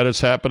 I bet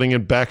it's happening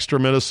in Baxter,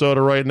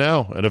 Minnesota right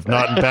now. And if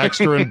not in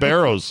Baxter and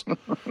Barrows,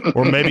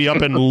 or maybe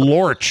up in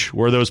Lorch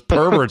where those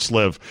perverts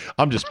live.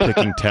 I'm just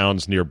picking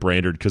towns near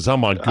Brainerd because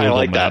I'm on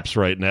Google Maps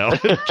right now.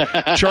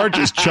 Charge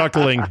is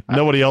chuckling.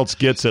 Nobody else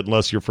gets it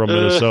unless you're from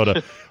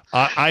Minnesota.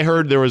 I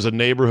heard there was a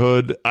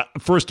neighborhood.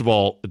 First of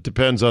all, it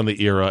depends on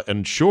the era,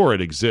 and sure, it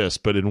exists,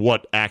 but in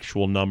what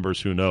actual numbers,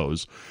 who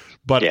knows?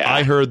 But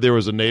I heard there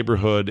was a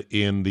neighborhood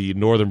in the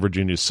Northern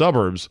Virginia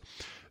suburbs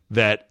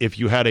that if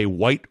you had a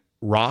white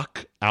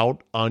rock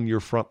out on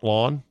your front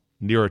lawn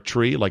near a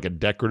tree, like a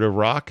decorative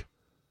rock,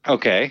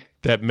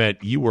 that meant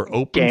you were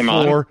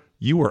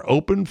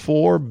open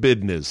for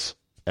business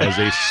as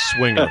a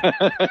swinger.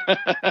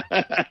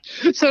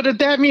 So did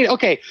that mean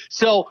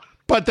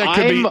But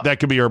that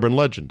could be urban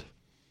legend.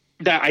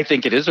 I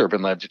think it is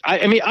urban legend.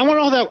 I mean, I want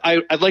to know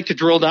that. I'd like to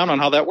drill down on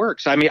how that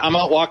works. I mean, I'm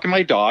out walking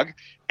my dog,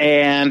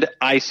 and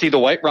I see the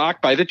white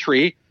rock by the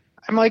tree.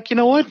 I'm like, you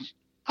know what?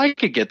 I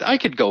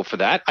could go for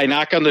that. I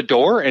knock on the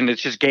door, and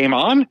it's just game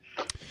on.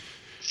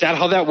 Is that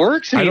how that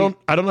works? I don't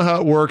know how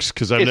it works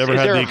because I've never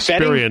had the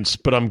experience.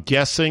 But I'm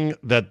guessing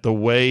that the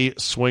way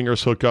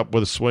swingers hook up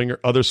with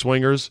other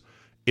swingers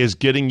is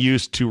getting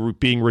used to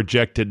being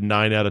rejected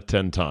 9 out of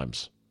 10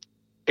 times.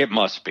 It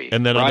must be.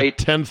 And then on the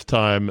 10th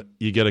time,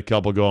 you get a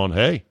couple going,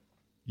 hey,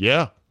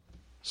 yeah,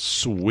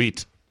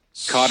 sweet.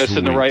 Caught us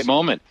in the right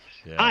moment.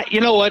 Yeah.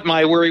 You know what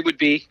my worry would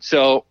be?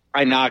 So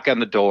I knock on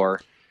the door,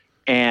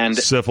 and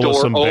syphilis,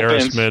 door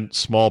embarrassment, opens.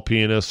 Small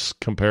penis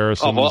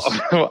comparisons.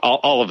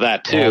 All of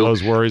that, too. All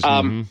those worries.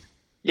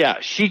 Yeah,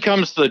 she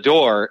comes to the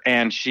door,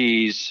 and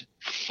she's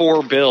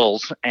 4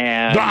 bills,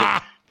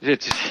 and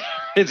it's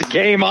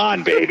game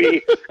on,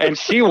 baby. And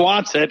she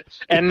wants it,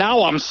 and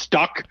now I'm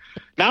stuck.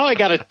 Now I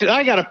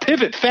gotta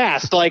pivot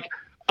fast. Like,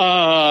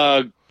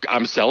 I'm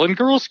selling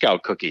Girl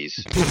Scout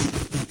cookies.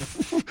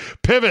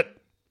 Pivot.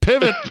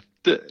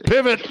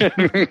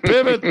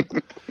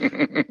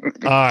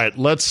 All right,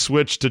 let's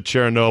switch to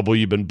Chernobyl.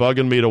 You've been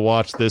bugging me to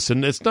watch this,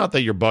 and it's not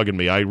that you're bugging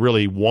me. I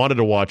really wanted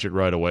to watch it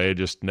right away. I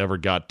just never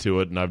got to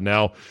it, and I've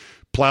now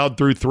plowed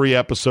through 3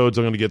 episodes.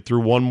 I'm going to get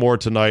through 1 more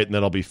tonight, and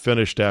then I'll be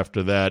finished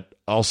after that.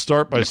 I'll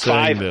start by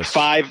saying this.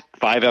 Five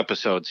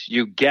episodes.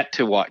 You get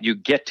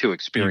to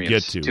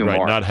experience 2 right,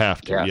 more. Not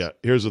have to. Yes. Yeah.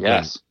 Here's the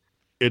thing.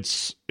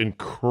 It's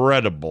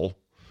incredible.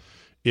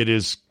 It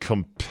is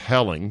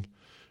compelling.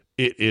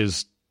 It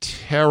is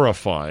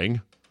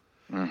terrifying.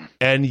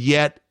 And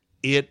yet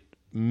it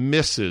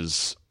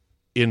misses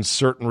in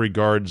certain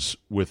regards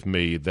with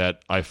me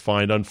that I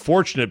find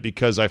unfortunate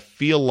because I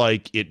feel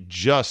like it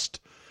just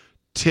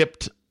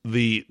tipped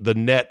the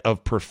net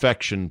of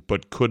perfection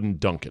but couldn't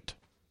dunk it.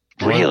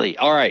 Really?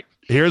 All right.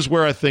 Here's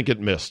where I think it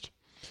missed.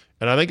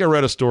 And I think I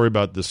read a story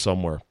about this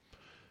somewhere.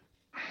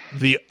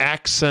 The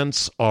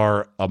accents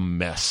are a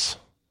mess.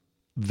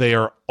 They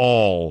are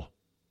all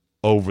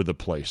over the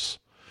place.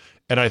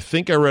 And I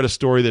think I read a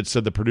story that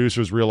said the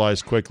producers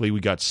realized quickly we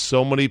got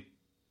so many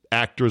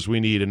actors we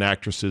need and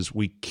actresses,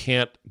 we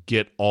can't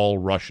get all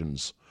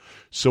Russians.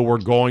 So we're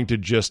going to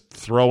just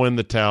throw in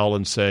the towel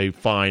and say,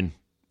 fine,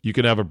 you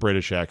can have a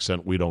British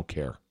accent. We don't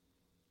care.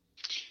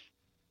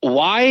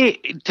 Why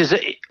does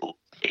it?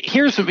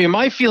 Here's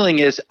my feeling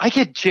is I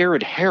get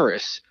Jared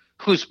Harris,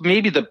 who's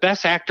maybe the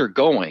best actor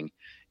going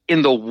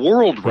in the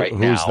world right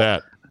now. Who's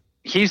that?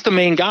 He's the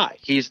main guy.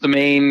 He's the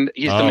main.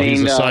 He's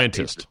a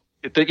scientist.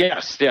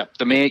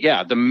 The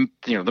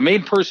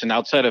main person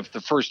outside of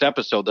the first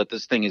episode that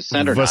this thing is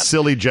centered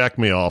Vasily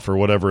Jakhmyov, or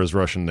whatever his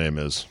Russian name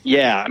is.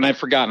 Yeah, and I've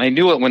forgotten. I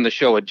knew it when the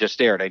show had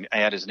just aired. I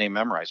had his name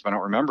memorized, but I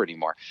don't remember it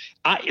anymore.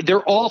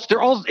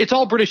 It's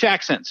all British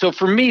accent. So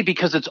for me,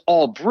 because it's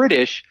all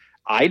British,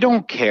 I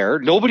don't care.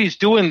 Nobody's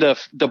doing the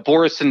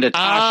Boris and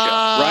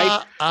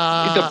Natasha,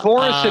 right? The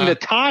Boris and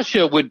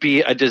Natasha would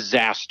be a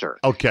disaster.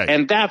 Okay,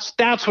 and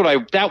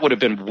that would have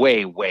been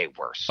way, way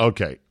worse.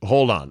 Okay,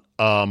 hold on.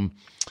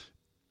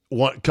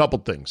 Couple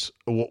things.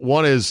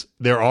 One is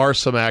there are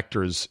some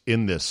actors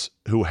in this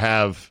who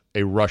have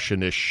a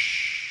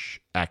Russianish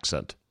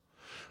accent.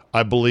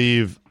 I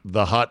believe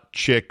the hot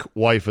chick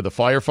wife of the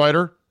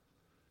firefighter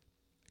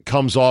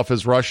comes off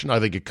as Russian. I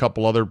think a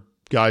couple other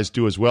guys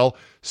do as well.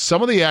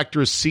 Some of the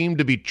actors seem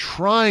to be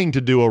trying to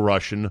do a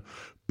Russian,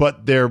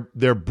 but their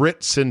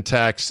Brit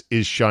syntax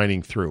is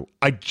shining through.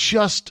 I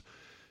just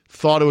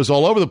thought it was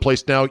all over the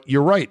place. Now,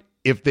 you're right.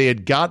 If they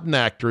had gotten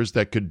actors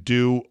that could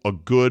do a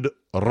good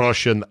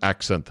Russian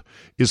accent,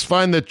 it's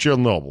fine that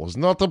Chernobyl is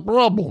not a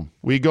problem.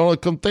 We're going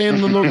to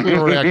contain the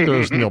nuclear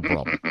reactors, no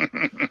problem.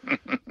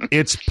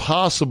 It's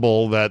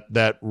possible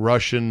that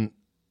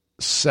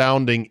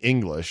Russian-sounding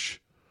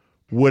English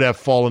would have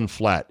fallen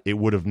flat. It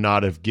would have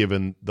not have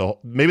given the...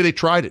 Maybe they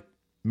tried it.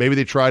 Maybe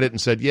they tried it and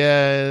said,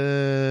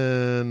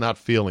 yeah, not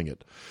feeling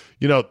it.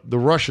 You know, the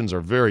Russians are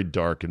very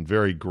dark and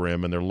very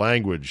grim, and their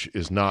language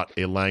is not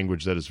a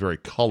language that is very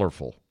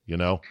colorful. You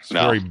know, it's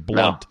very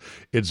blunt. No.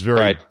 It's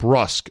very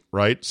brusque,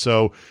 right?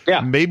 So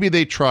maybe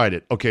they tried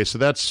it. Okay, so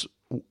that's,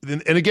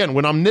 and again,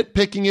 when I'm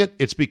nitpicking it,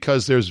 it's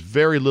because there's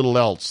very little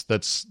else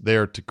that's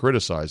there to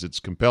criticize. It's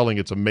compelling.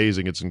 It's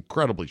amazing. It's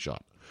incredibly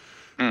shot.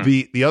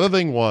 The other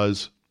thing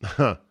was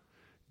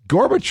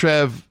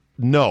Gorbachev.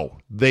 No,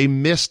 they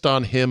missed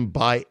on him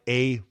by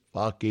a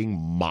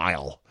fucking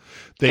mile.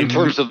 In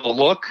terms of the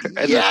look and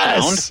the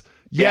sound?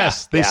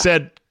 Yes. They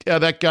said, yeah,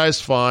 that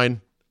guy's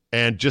fine.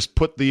 And just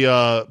put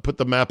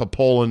the map of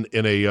Poland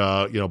in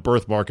a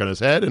birthmark on his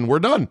head, and we're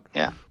done.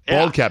 Yeah,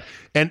 bald cap.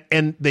 And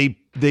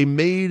they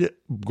made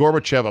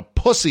Gorbachev a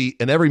pussy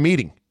in every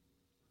meeting,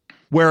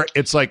 where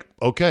it's like,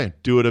 okay,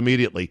 do it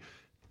immediately.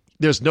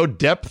 There's no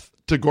depth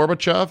to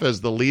Gorbachev as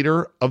the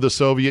leader of the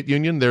Soviet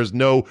Union. There's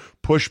no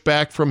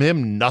pushback from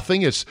him.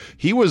 Nothing.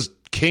 He was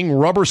King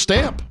Rubber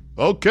Stamp.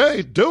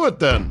 Okay, do it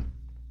then.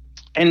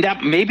 And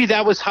maybe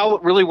that was how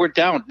it really went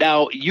down.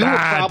 Now, you were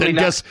probably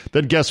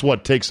then guess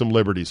what? Take some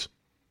liberties.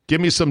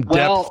 Give me some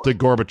depth to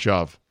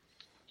Gorbachev.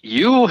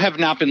 You have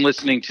not been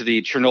listening to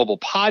the Chernobyl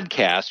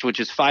podcast, which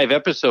is 5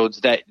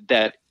 episodes that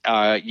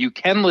you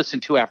can listen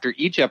to after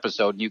each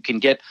episode. You can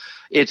get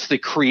it's the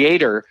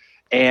creator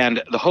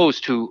and the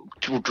host who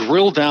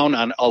drill down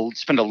on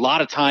spend a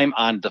lot of time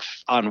on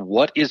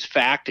what is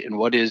fact and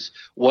what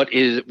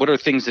are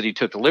things that he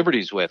took the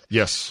liberties with.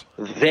 Yes.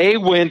 They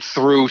went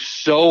through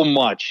so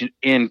much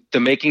in the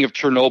making of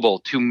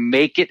Chernobyl to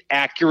make it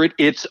accurate.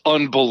 It's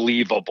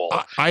unbelievable.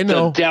 I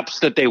know the depths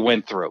that they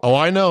went through. Oh,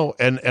 I know.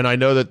 And I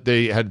know that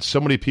they had so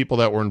many people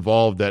that were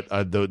involved that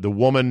the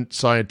woman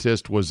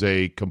scientist was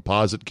a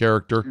composite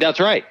character. That's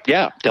right.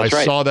 Yeah. That's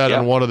right. I saw that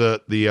on one of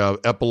the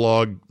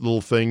epilogue little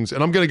things,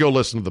 and I'm going to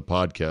go listen to the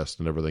podcast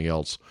and everything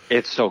else.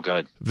 It's so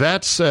good.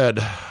 That said,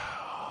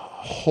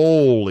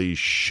 holy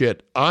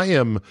shit. I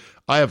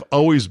have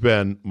always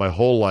been my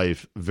whole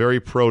life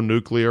very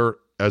pro-nuclear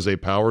as a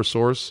power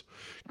source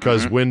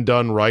because when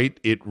done right,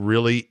 it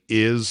really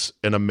is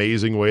an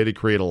amazing way to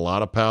create a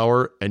lot of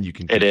power, and you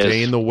can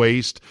contain the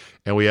waste,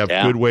 and we have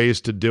good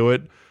ways to do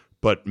it.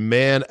 But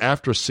man,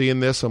 after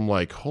seeing this, I'm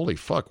like, holy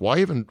fuck, why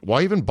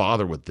even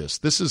bother with this?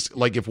 This is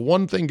like, if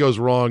one thing goes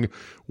wrong,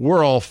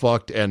 we're all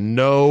fucked, and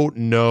no.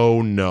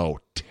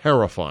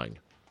 Terrifying.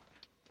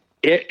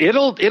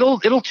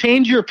 It'll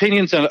change your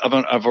opinions of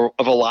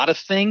a lot of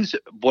things.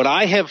 What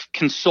I have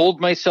consoled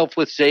myself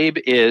with,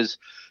 Zabe, is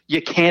you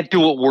can't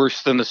do it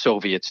worse than the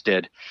Soviets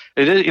did.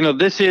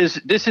 It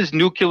is, this is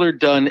nuclear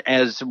done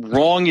as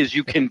wrong as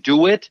you can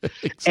do it.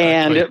 Exactly.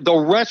 And the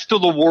rest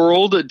of the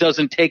world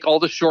doesn't take all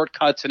the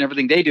shortcuts and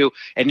everything they do.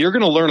 And you're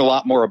going to learn a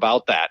lot more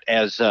about that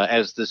as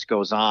this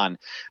goes on,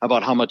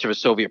 about how much of a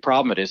Soviet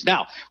problem it is.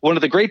 Now, one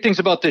of the great things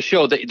about this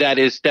show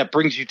that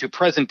brings you to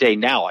present day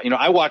now.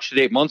 I watched it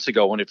 8 months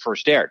ago when it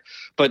first aired.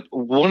 But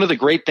one of the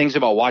great things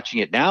about watching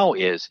it now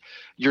is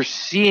you're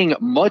seeing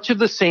much of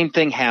the same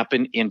thing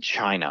happen in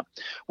China,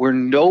 where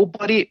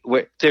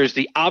there's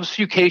the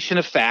obfuscation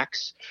of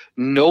facts.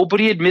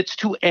 Nobody admits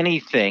to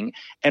anything.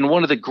 And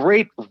one of the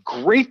great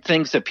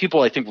things that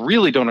people, I think,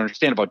 really don't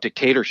understand about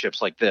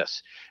dictatorships like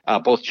this,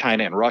 both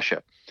China and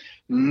Russia,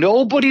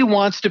 nobody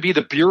wants to be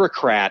the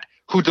bureaucrat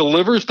who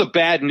delivers the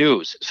bad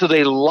news. So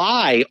they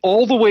lie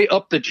all the way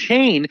up the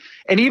chain,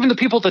 and even the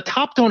people at the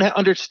top don't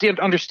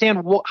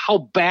understand how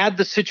bad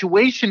the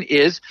situation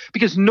is,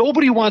 because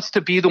nobody wants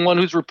to be the one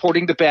who's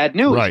reporting the bad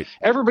news. Right.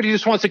 Everybody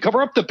just wants to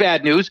cover up the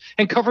bad news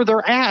and cover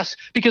their ass,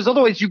 because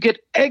otherwise you get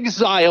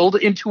exiled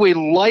into a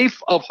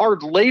life of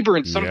hard labor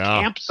in some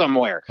camp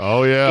somewhere.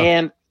 Oh, yeah.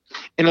 And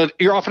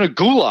you're off in a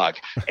gulag,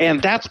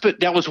 and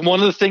that was one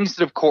of the things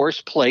that, of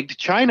course, plagued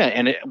China,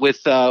 and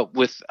with the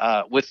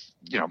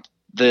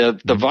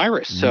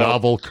virus. So,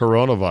 novel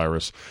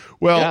coronavirus.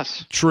 Well,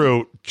 yes.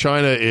 True.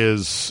 China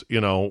is,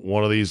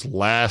 one of these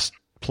last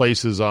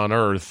places on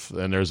Earth,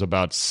 and there's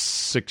about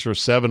 6 or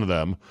 7 of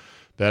them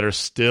that are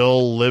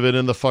still living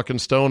in the fucking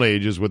Stone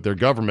Ages with their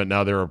government.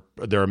 Now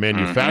they're a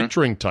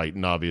manufacturing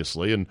titan,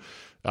 obviously, and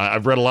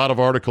I've read a lot of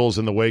articles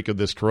in the wake of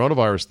this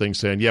coronavirus thing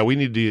saying, we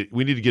need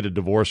to get a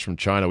divorce from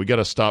China. We got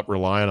to stop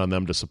relying on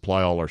them to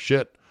supply all our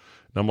shit.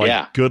 And I'm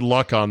like, good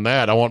luck on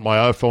that. I want my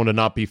iPhone to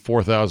not be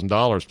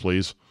 $4,000,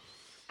 please.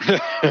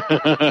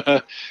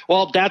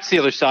 Well, that's the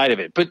other side of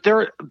it. But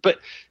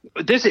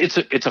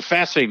it's a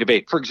fascinating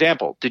debate. For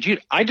example,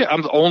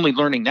 I'm only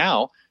learning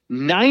now,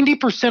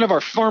 90% of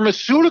our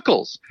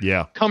pharmaceuticals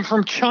come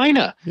from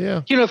China.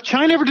 Yeah. If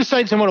China ever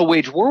decides they want to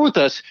wage war with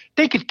us,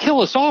 they could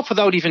kill us off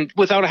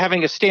without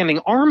having a standing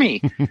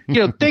army.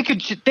 They could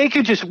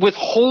just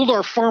withhold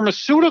our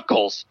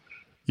pharmaceuticals.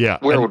 Yeah.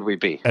 Where would we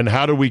be? And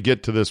how do we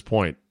get to this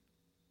point?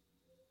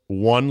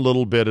 One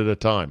little bit at a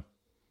time.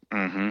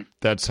 Mm-hmm.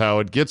 That's how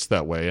it gets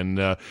that way.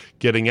 And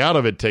getting out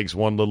of it takes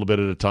one little bit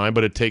at a time,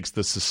 but it takes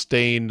the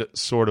sustained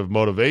sort of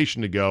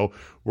motivation to go,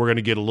 we're going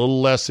to get a little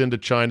less into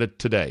China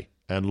today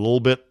and a little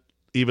bit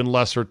even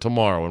lesser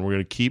tomorrow. And we're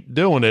going to keep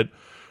doing it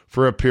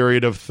for a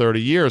period of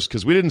 30 years,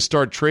 because we didn't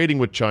start trading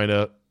with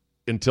China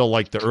until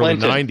like the early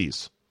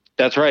 90s.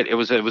 That's right. It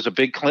was a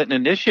big Clinton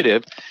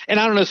initiative, and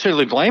I don't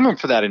necessarily blame him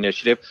for that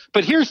initiative.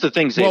 But here's the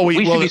thing,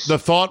 the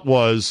thought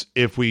was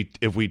if we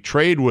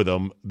trade with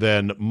them,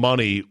 then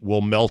money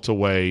will melt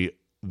away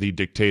the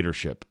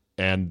dictatorship,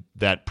 and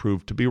that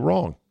proved to be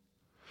wrong.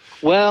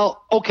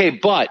 Well, okay,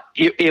 but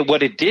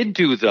what it did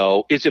do,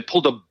 though, is it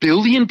pulled 1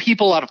 billion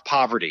people out of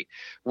poverty.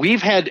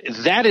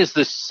 That is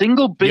the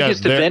single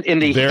biggest event in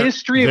the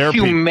history of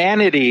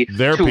humanity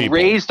to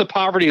raise the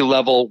poverty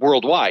level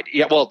worldwide.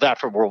 Yeah, well, not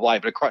for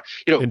worldwide, but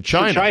in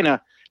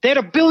China, they had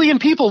 1 billion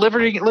people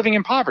living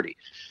in poverty.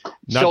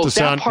 Not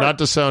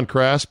to sound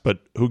crass, but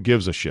who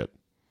gives a shit?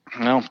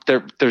 No,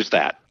 there's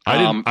that.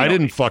 I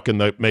didn't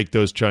fucking make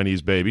those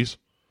Chinese babies.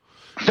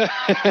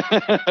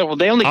 Well,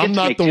 they only get I'm to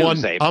not make the two, one.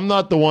 Zabe. I'm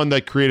not the one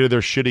that created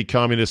their shitty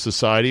communist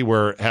society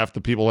where half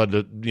the people had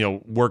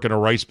to, work in a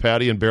rice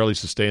paddy and barely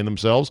sustain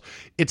themselves.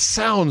 It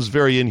sounds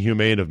very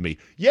inhumane of me.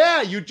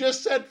 Yeah, you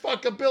just said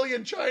fuck 1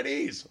 billion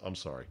Chinese. I'm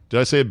sorry. Did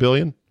I say 1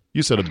 billion?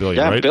 You said 1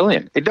 billion, right? 1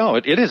 billion. No,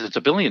 it is. It's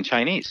 1 billion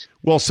Chinese.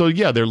 Well, so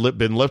yeah, they've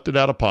been lifted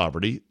out of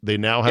poverty. They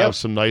now have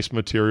some nice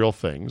material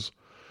things,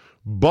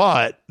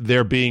 but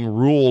they're being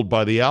ruled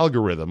by the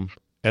algorithm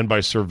and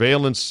by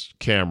surveillance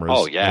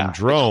cameras and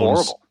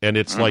drones, and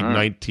it's like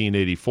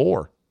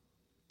 1984.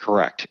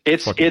 Correct.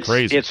 It's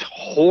crazy. It's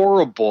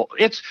horrible.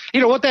 It's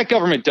what that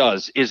government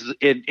does is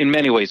in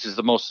many ways is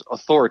the most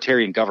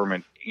authoritarian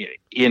government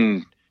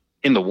in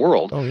the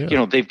world. Oh,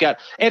 yeah. They've got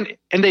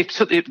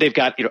they've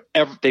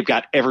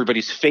got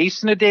everybody's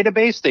face in a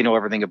database. They know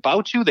everything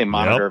about you. They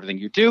monitor everything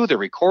you do. They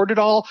record it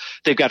all.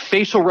 They've got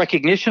facial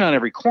recognition on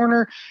every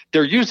corner.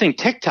 They're using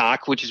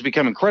TikTok, which has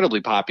become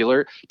incredibly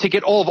popular, to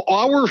get all of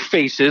our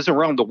faces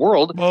around the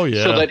world. Oh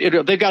yeah. So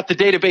that they've got the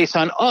database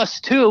on us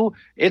too.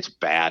 It's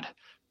bad.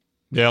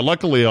 Yeah.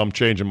 Luckily, I'm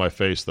changing my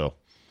face though.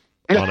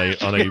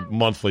 on a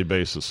monthly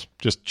basis,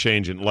 just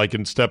changing. Like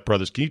in Step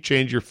Brothers, can you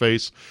change your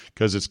face?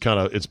 Because it's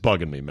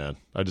bugging me, man.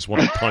 I just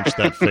want to punch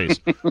that face.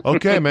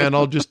 Okay, man,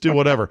 I'll just do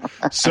whatever.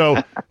 So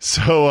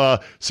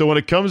when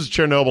it comes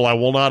to Chernobyl, I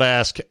will not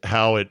ask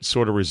how it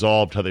sort of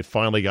resolved, how they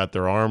finally got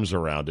their arms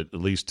around it, at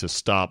least to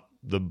stop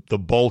the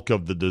bulk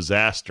of the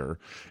disaster.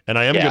 And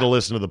I am going to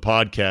listen to the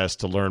podcast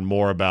to learn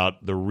more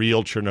about the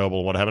real Chernobyl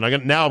and what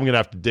happened. Now I'm going to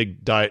have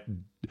to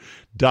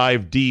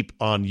dive deep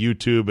on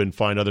YouTube and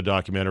find other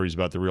documentaries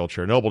about the real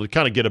Chernobyl to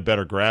kind of get a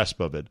better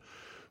grasp of it.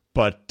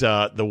 But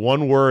the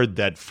one word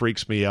that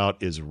freaks me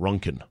out is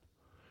Runkin.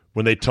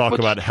 When they talk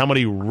about how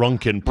many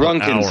Runkin per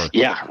hour.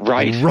 Yeah,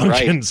 right.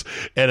 Runkins.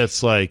 Right. And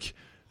it's like,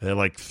 they're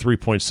like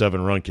 3.7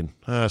 Runkin.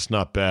 That's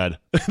not bad.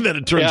 And then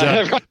it turns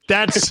out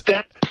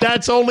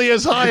that's only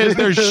as high as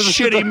their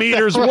shitty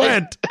meters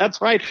went. That's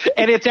right.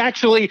 And it's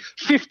actually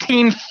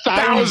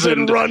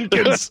 15,000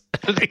 Runkins.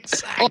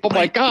 Exactly. Oh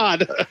my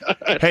God.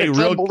 Hey, it's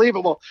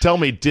unbelievable. Tell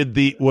me,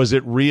 was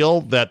it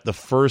real that the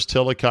first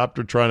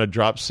helicopter trying to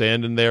drop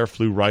sand in there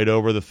flew right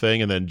over the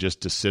thing and then just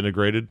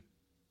disintegrated?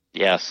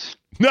 Yes.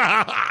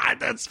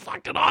 That's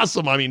fucking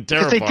awesome. I mean,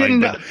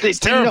 terrifying. It's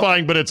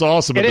terrifying, but it's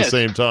awesome at the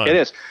same time. It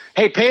is.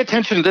 Hey, pay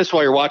attention to this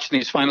while you're watching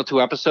these final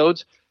 2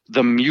 episodes.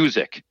 The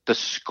music, the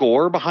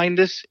score behind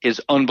this is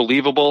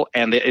unbelievable,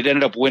 and it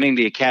ended up winning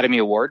the Academy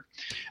Award.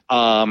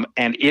 And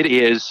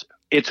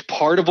it's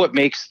part of what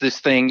makes this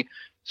thing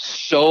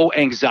so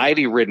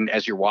anxiety ridden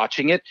as you're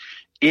watching it.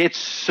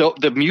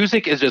 The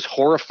music is as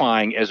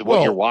horrifying as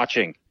what you're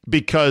watching.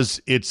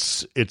 Because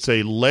it's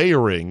a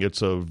layering,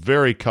 it's a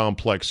very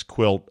complex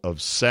quilt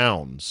of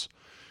sounds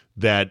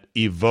that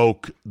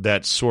evoke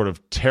that sort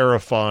of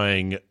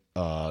terrifying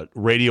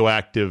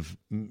radioactive,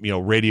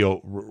 radio,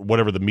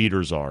 whatever the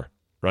meters are,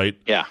 right?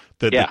 Yeah.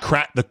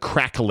 The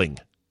crackling.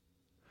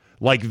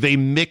 Like they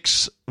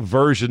mix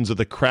versions of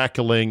the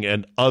crackling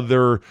and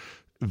other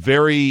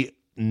very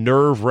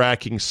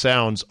nerve-wracking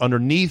sounds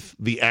underneath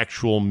the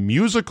actual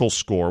musical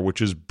score,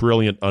 which is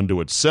brilliant unto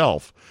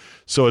itself.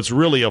 So it's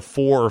really a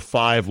 4 or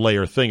 5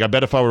 layer thing. I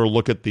bet if I were to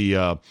look at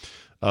the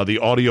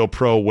Audio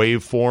Pro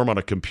waveform on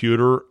a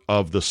computer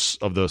of the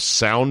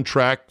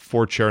soundtrack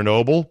for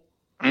Chernobyl,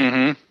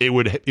 it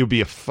would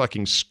be a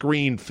fucking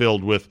screen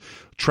filled with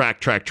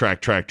track,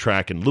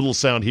 and little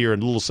sound here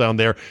and little sound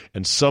there.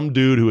 And some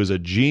dude who is a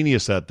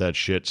genius at that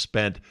shit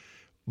spent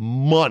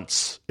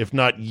months, if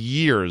not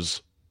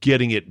years,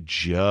 getting it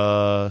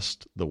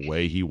just the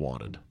way he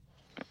wanted.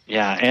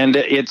 Yeah, and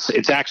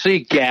it's actually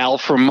a gal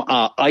from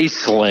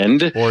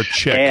Iceland or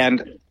Czech,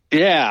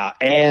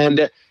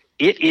 and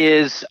it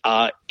is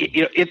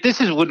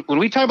this is when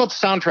we talk about the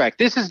soundtrack.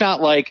 This is not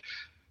like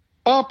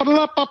it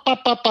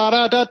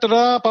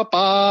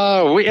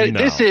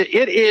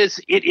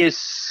is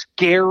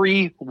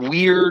scary,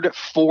 weird,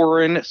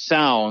 foreign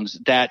sounds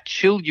that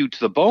chill you to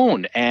the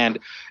bone, and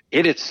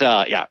it's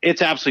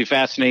absolutely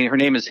fascinating. Her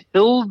name is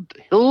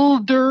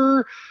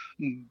Hildur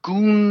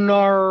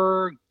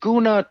Gunadottir.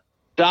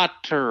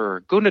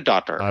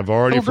 I've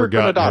already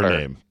forgotten her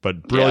name,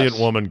 but brilliant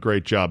woman,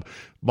 great job.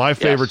 My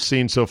favorite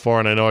scene so far,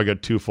 and I know I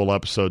got 2 full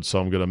episodes, so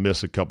I'm going to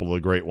miss a couple of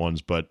the great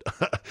ones, but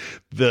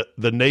the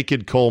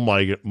naked coal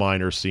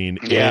miner scene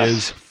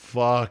is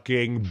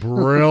fucking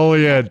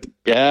brilliant.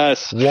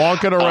 Yes.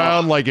 Walking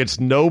around like it's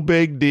no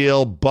big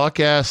deal,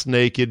 buck-ass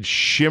naked,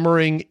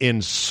 shimmering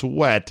in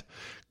sweat,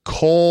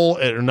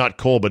 not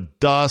coal, but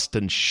dust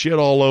and shit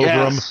all over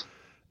him.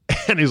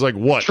 And he's like,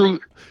 what? True.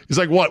 He's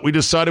like, what? We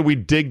decided we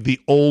dig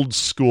the old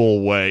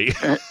school way.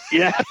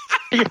 Yeah.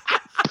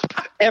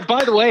 And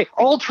by the way,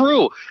 all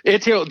true.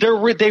 It's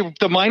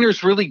the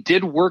miners really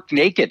did work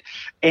naked.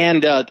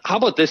 And how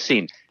about this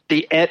scene?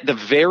 At the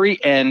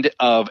very end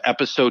of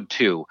episode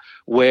 2,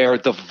 where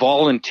the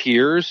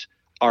volunteers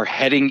are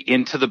heading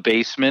into the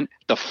basement,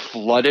 the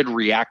flooded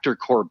reactor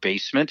core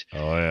basement.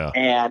 Oh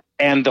yeah.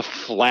 And the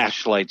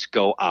flashlights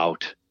go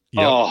out.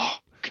 Yep. Oh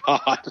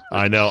God.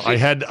 I know. I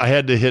had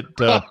to hit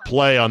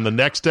play on the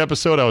next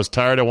episode. I was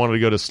tired. I wanted to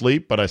go to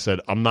sleep, but I said,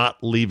 I'm not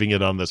leaving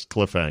it on this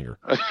cliffhanger.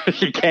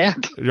 You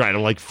can't. Right.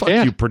 I'm like,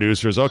 fuck you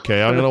producers.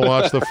 Okay, I'm going to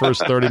watch the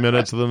first 30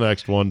 minutes of the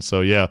next one. So,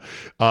 yeah.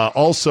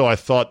 Also, I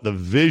thought the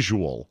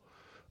visual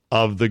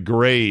of the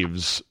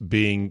graves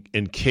being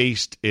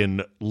encased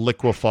in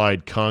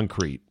liquefied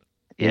concrete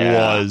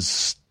was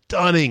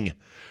stunning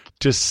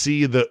to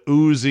see the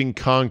oozing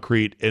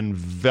concrete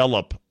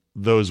envelop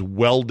those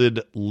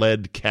welded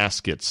lead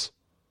caskets.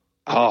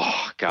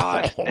 Oh,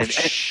 God.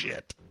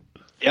 Shit.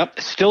 Yep,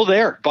 still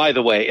there, by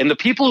the way. And the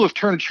people who have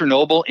turned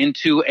Chernobyl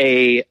into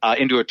a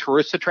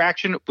tourist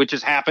attraction, which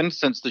has happened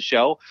since the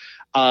show,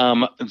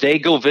 they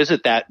go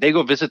visit that. They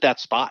go visit that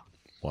spot.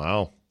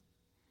 Wow.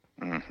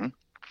 Mm-hmm.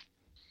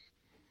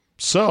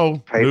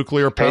 So,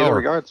 nuclear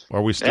power.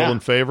 Are we still in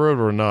favor of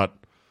it or not?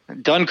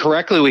 Done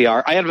correctly, we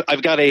are.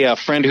 I've got a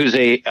friend who's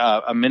a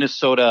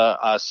Minnesota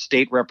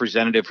state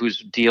representative whose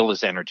deal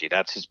is energy.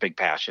 That's his big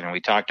passion, and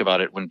we talked about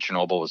it when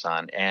Chernobyl was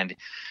on.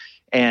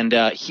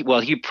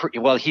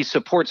 He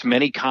supports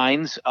many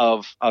kinds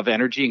of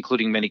energy,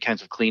 including many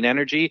kinds of clean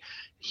energy.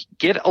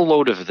 Get a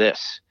load of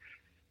this.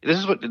 This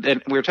is what we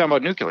were talking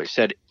about nuclear. He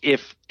said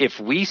if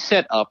we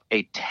set up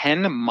a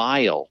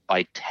 10-mile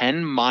by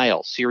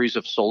 10-mile series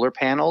of solar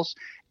panels,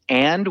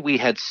 and we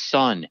had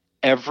sun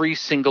every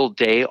single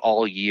day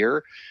all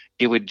year,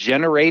 it would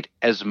generate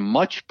as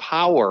much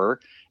power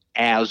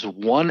as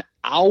 1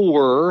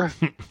 hour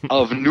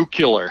of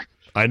nuclear.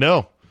 I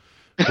know.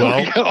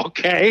 Well,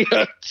 okay.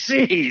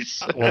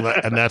 Jeez. Well,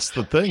 and that's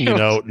the thing,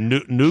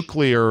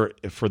 nuclear,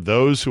 for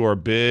those who are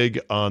big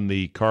on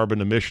the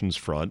carbon emissions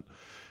front,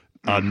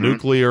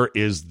 nuclear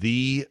is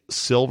the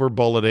silver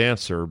bullet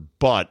answer,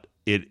 but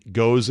it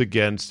goes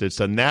against, it's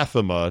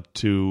anathema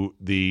to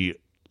the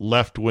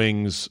left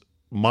wing's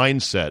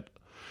mindset,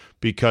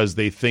 because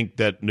they think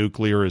that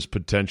nuclear is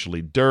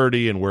potentially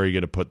dirty, and where are you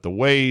going to put the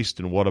waste,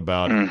 and what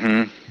about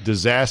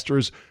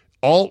disasters?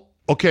 All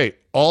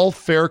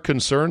fair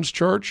concerns,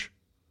 Church,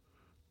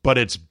 but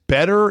it's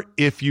better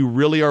if you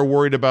really are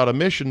worried about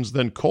emissions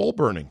than coal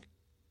burning.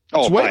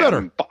 It's way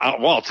better.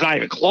 Well, it's not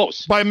even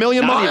close. By a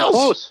million miles. Not even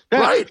close. Yeah,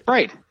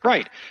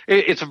 right.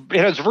 It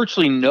has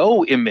virtually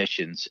no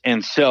emissions,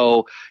 and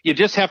so you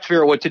just have to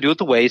figure out what to do with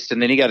the waste,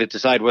 and then you got to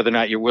decide whether or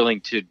not you're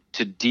willing to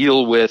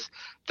deal with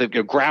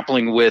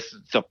grappling with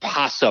the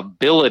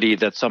possibility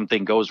that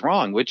something goes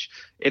wrong, which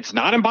it's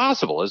not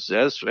impossible,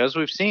 as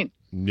we've seen.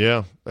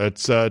 Yeah,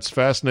 it's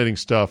fascinating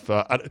stuff.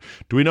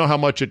 Do we know how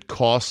much it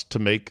costs to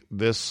make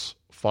this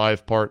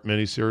 5-part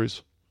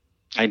miniseries?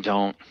 I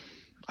don't.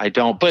 I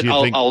don't. But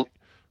I'll.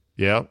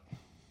 Yeah.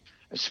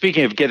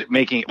 Speaking of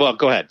well,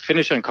 go ahead.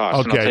 Finish on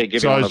cost. Okay.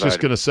 So I was just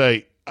going to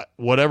say,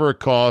 whatever it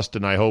cost,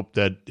 and I hope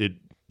that it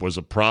was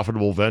a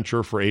profitable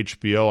venture for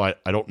HBO.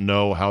 I don't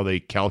know how they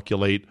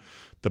calculate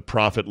the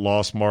profit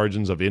loss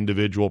margins of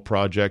individual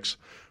projects,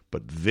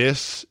 but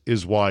this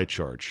is why,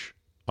 Church,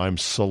 I'm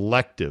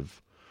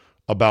selective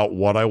about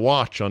what I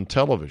watch on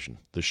television,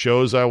 the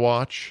shows I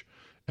watch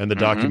and the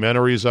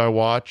documentaries I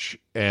watch,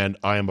 and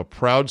I am a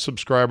proud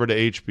subscriber to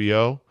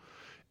HBO.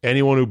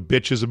 Anyone who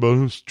bitches about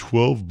it's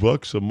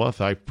 $12 a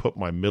month, I put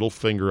my middle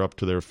finger up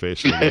to their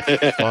face and I go,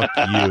 fuck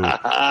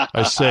you.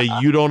 I say,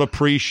 you don't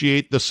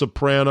appreciate The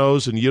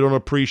Sopranos and you don't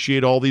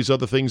appreciate all these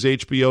other things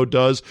HBO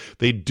does.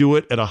 They do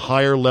it at a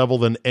higher level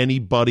than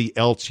anybody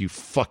else, you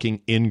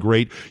fucking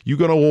ingrate. You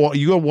gonna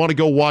want to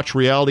go watch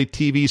reality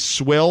TV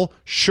swill?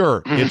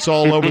 Sure, it's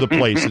all over the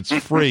place. It's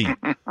free.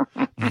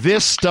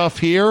 This stuff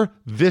here,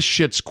 this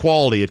shit's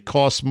quality. It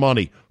costs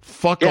money.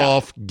 Fuck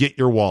off, get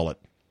your wallet.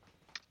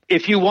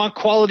 If you want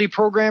quality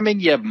programming,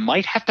 you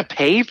might have to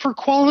pay for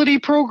quality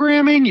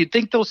programming. You'd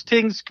think those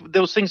things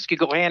could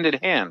go hand in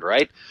hand,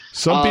 right?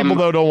 Some people,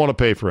 though, don't want to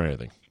pay for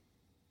anything.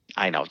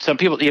 I know. Some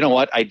people, you know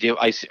what? I do.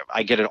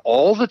 I get it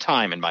all the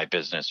time in my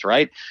business,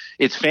 right?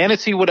 It's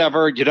fantasy,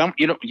 whatever.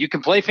 You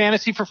can play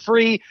fantasy for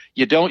free.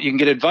 You can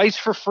get advice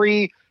for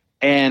free.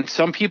 And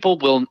some people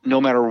will,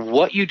 no matter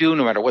what you do,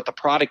 no matter what the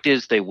product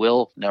is, they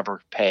will never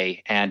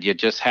pay. And you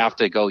just have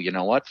to go, you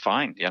know what?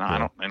 Fine.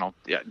 I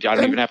don't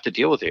even have to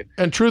deal with you.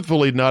 And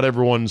truthfully, not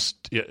everyone's,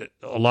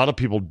 a lot of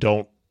people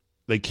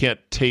they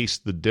can't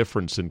taste the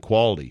difference in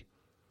quality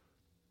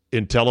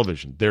in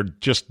television. They're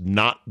just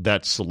not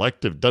that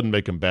selective. Doesn't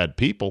make them bad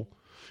people.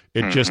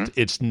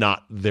 It's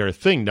not their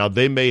thing. Now,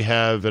 they may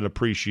have an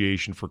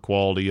appreciation for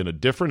quality in a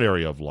different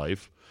area of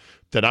life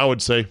that I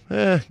would say,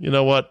 you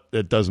know what?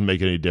 It doesn't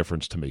make any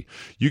difference to me.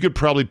 You could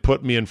probably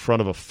put me in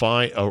front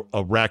of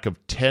a rack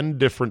of 10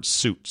 different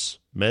suits,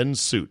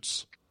 men's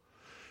suits,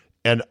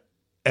 and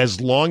as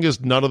long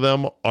as none of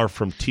them are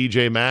from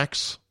TJ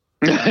Maxx,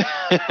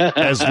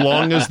 as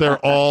long as they're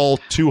all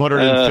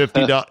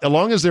 $250, as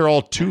long as they're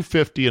all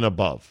 $250 and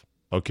above,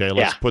 okay,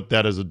 let's put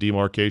that as a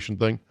demarcation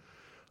thing.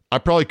 I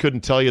probably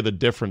couldn't tell you the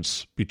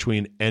difference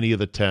between any of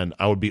the 10.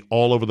 I would be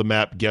all over the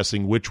map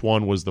guessing which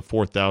one was the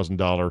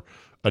 $4,000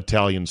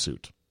 Italian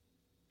suit.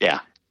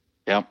 Yeah.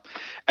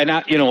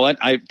 And you know what?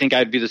 I think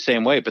I'd be the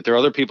same way, but there are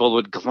other people who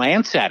would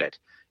glance at it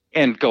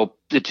and go,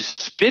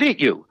 just spit at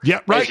you. Yeah,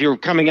 right. As you're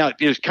coming out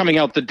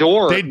the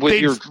door with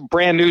your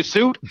brand new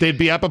suit. They'd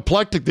be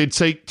apoplectic. They'd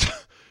say,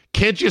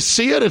 can't you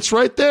see it? It's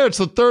right there. It's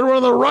the third one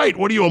on the right.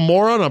 What are you, a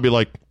moron? I'll be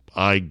like,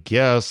 I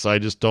guess I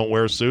just don't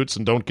wear suits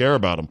and don't care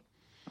about them.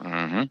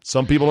 Mm-hmm.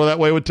 Some people are that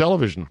way with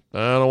television.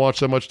 I don't watch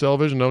that much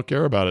television. Don't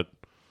care about it.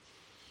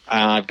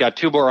 I've got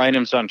 2 more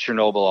items on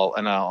Chernobyl,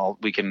 and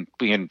we can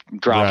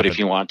drop it if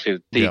you want to.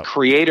 The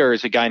creator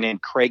is a guy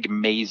named Craig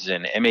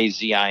Mazin,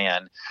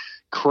 Mazin.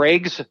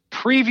 Craig's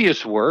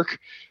previous work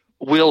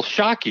will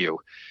shock you.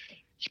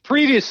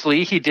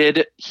 Previously,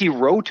 he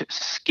wrote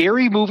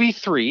Scary Movie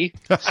 3,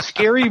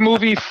 Scary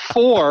Movie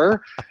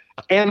 4,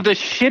 and the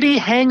shitty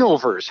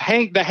Hangovers.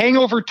 The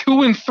Hangover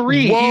 2 and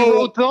 3. Whoa. He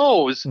wrote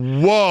those.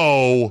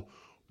 Whoa.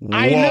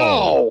 I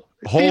know.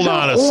 Hold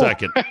on a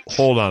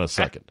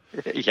second.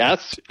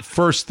 Yes.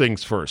 First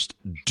things first.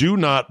 Do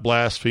not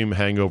blaspheme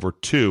Hangover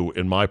 2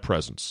 in my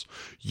presence.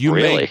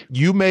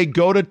 You may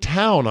go to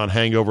town on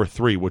Hangover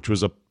 3, which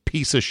was a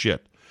piece of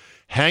shit.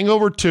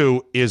 Hangover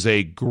 2 is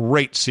a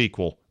great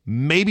sequel,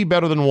 maybe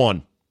better than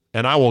 1,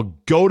 and I will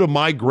go to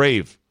my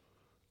grave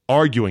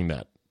arguing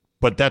that.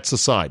 But that's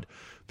aside.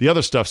 The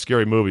other stuff,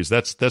 Scary Movies,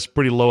 that's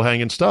pretty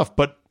low-hanging stuff.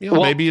 But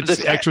maybe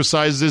it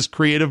exercises his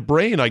creative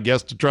brain, I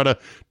guess, to try to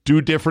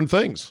do different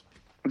things.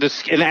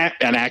 And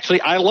actually,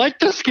 I like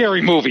the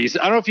Scary Movies.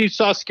 I don't know if you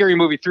saw Scary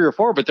Movie 3 or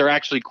 4, but they're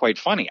actually quite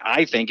funny.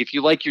 I think if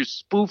you like your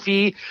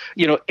spoofy,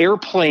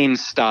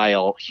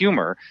 airplane-style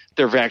humor,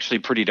 they're actually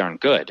pretty darn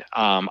good.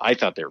 I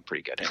thought they were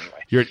pretty good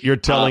anyway. You're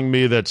telling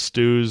me that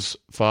Stu's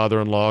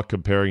father-in-law,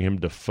 comparing him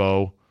to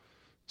Pho,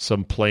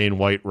 some plain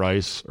white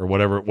rice or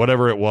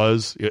whatever it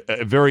was,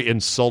 a very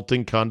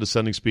insulting,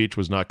 condescending speech,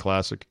 was not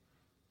classic?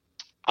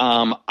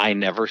 I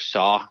never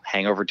saw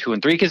Hangover 2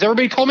 and 3 because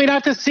everybody told me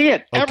not to see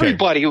it. Okay.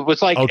 Everybody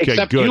was like,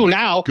 except you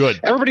now. Good.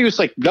 Everybody was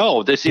like,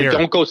 no,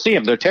 don't go see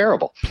them. They're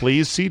terrible.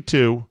 Please see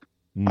 2.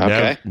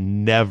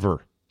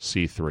 Never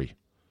see 3.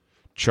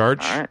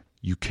 Church,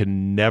 you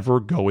can never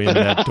go in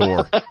that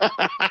door.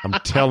 I'm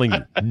telling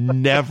you,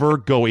 never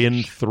go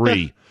in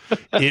 3.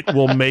 It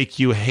will make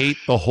you hate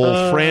the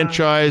whole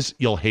franchise.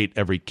 You'll hate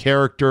every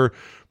character.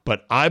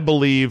 But I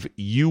believe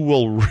you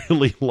will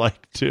really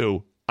like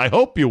 2. I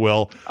hope you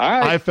will. All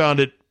right. I found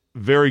it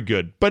very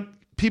good. But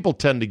people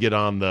tend to get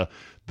on the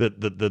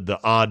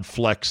odd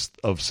flex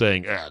of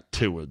saying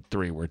 2 and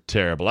 3 were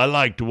terrible. I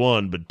liked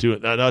 1, but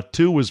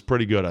 2 was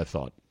pretty good, I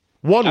thought.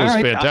 1 was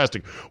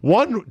fantastic.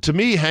 1, to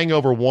me,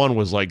 Hangover 1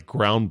 was like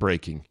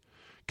groundbreaking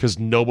because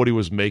nobody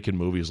was making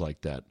movies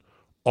like that.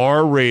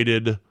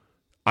 R-rated.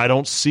 I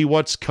don't see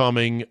what's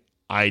coming.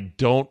 I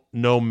don't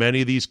know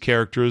many of these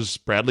characters.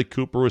 Bradley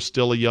Cooper was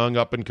still a young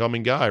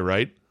up-and-coming guy,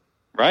 right?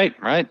 Right.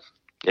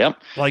 Yep.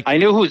 Like, I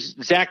knew who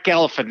Zach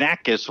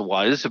Galifianakis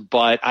was,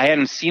 but I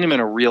hadn't seen him in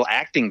a real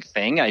acting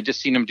thing. I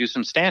just seen him do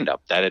some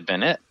stand-up. That had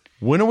been it.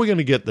 When are we going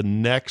to get the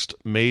next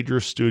major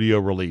studio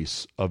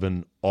release of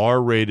an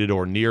R-rated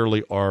or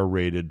nearly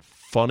R-rated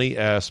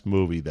funny-ass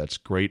movie that's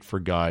great for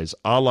guys,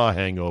 a la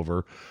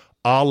Hangover,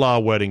 a la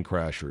Wedding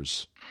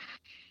Crashers,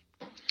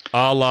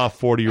 a la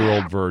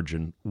 40-Year-Old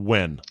Virgin?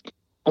 When?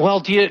 Well,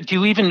 do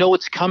you even know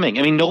what's coming?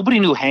 I mean, nobody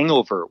knew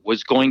Hangover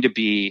was going to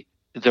be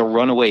the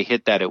runaway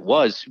hit that it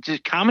was.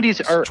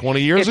 Comedies are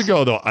 20 years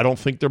ago, though. I don't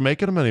think they're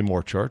making them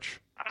anymore, Church.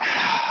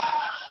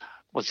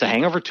 Was the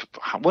Hangover?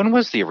 When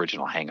was the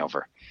original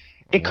Hangover?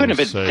 It couldn't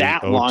have been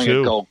that long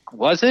ago,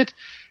 was it?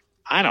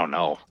 I don't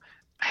know.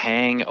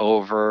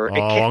 Hangover.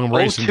 I'm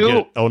racing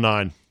to get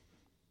 09.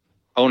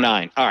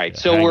 09. All right. Yeah,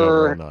 so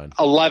Hangover, we're 09.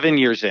 11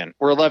 years in.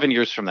 We're 11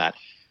 years from that.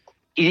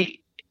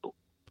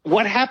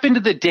 What happened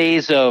to the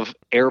days of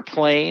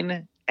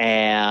Airplane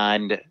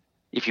and,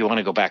 if you want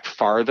to go back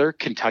farther,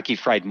 Kentucky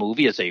Fried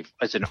Movie as a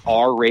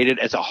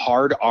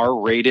hard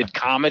R-rated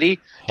comedy?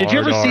 Did you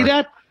ever see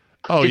that?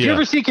 Oh, Did you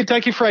ever see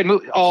Kentucky Fried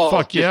Movie? Oh,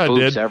 fuck yeah, I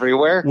did.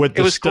 Everywhere.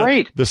 It was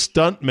great. The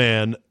stunt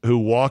man who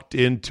walked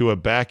into a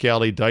back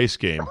alley dice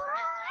game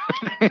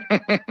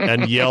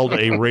and yelled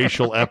a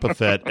racial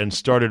epithet and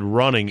started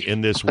running in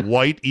this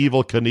white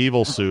Evel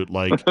Knievel suit.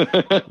 Like,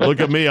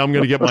 look at me, I'm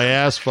going to get my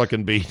ass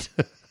fucking beat.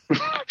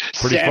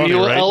 Pretty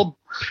Samuel funny, right?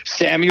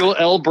 Samuel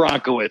L.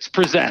 Bronkowitz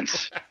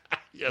presents.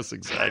 Yes,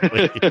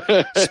 exactly.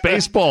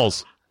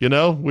 Spaceballs. You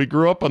know, we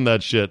grew up on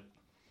that shit.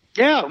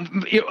 Yeah,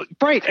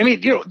 right. I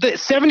mean, the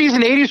 70s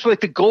and 80s were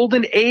like the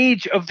golden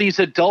age of these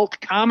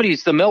adult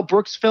comedies. The Mel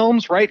Brooks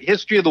films, right?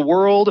 History of the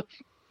World.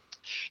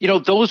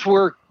 Those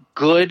were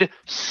good,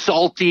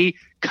 salty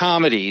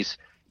comedies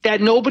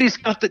that nobody's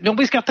got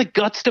the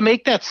guts to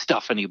make that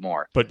stuff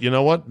anymore. But you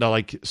know what? Now,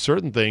 like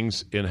certain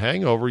things in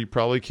Hangover, you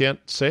probably can't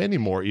say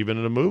anymore, even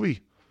in a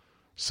movie,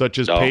 such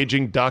as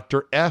paging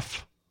Dr.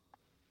 F.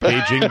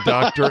 Paging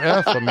Dr.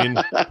 F. I mean,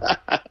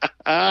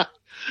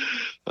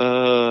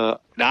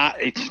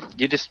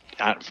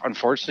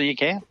 unfortunately you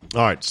can't.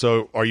 All right.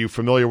 So, are you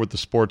familiar with the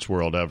sports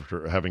world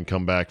after having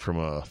come back from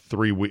a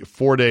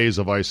 4 days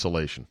of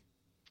isolation?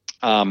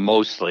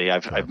 Mostly,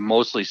 I've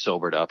mostly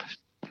sobered up.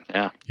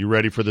 Yeah. You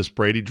ready for this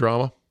Brady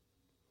drama?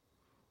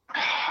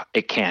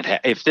 It can't.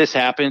 If this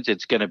happens,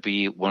 it's going to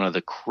be one of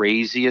the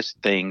craziest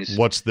things.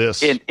 What's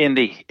this in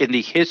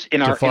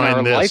our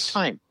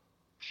lifetime?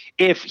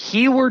 If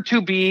he were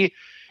to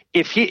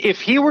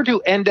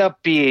end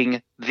up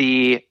being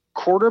the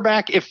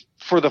quarterback,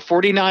 for the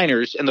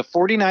 49ers, and the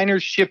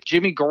 49ers ship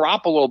Jimmy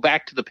Garoppolo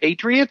back to the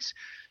Patriots,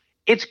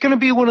 it's going to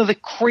be one of the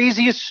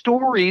craziest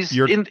stories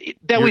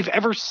we've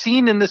ever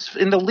seen in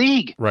the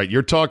league. Right.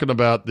 You're talking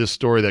about this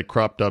story that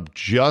cropped up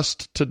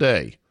just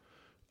today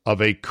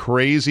of a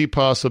crazy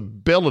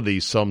possibility,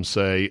 some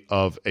say,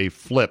 of a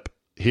flip.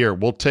 Here,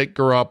 we'll take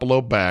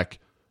Garoppolo back.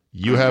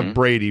 You have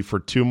Brady for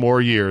 2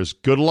 more years.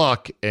 Good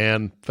luck,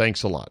 and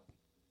thanks a lot.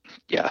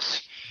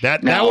 Yes.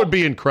 That would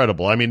be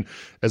incredible. I mean,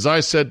 as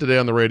I said today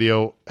on the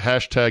radio,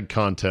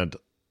 #content,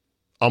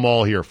 I'm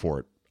all here for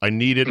it. I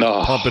need it.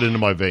 Pump it into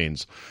my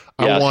veins.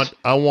 Yes.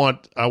 I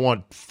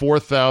want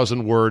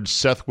 4,000 words,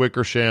 Seth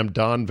Wickersham,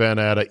 Don Van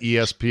Atta,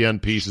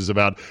 ESPN pieces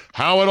about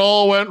how it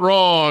all went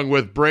wrong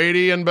with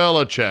Brady and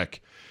Belichick.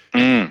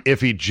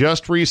 If he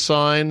just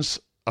resigns,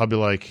 I'll be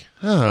like,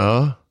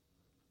 yeah,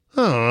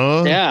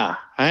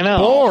 I know.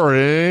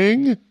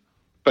 Boring.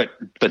 But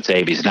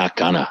Zabe, he's not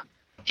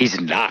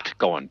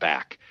going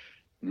back.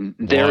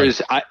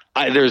 There's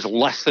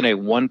less than a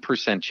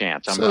 1%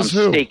 chance. I'm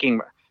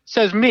staking.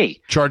 Says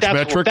me.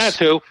 Chargemetrics. That's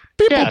who.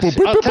 Yes,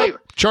 I'll tell you.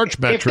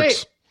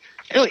 Chargemetrics.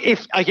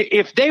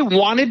 If they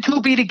wanted to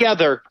be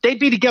together, they'd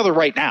be together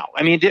right now.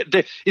 I mean,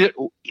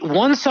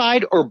 one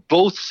side or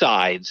both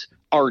sides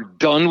are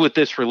done with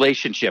this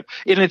relationship,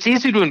 and it's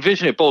easy to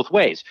envision it both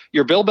ways.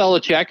 You're Bill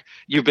Belichick.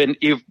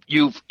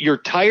 You're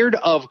tired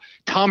of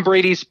Tom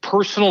Brady's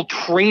personal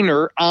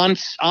trainer on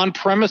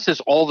premises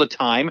all the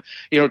time.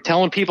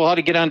 Telling people how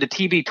to get onto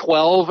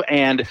TB12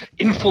 and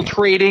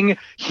infiltrating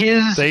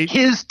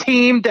his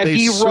team that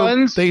he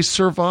runs. They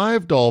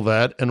survived all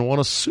that and won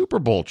a Super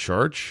Bowl,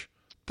 Church.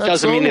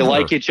 Doesn't mean they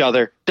like each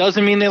other.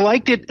 Doesn't mean they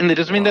liked it, and it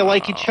doesn't mean they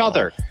like each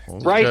other,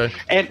 right?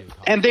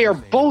 And they are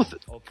both.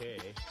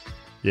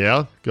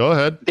 Yeah, go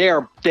ahead. They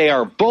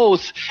are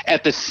both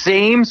at the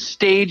same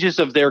stages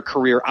of their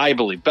career, I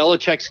believe.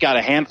 Belichick's got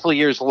a handful of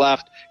years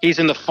left. He's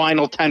in the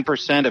final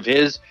 10% of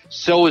his.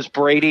 So is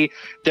Brady.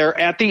 They're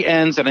at the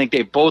ends. I think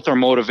they both are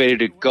motivated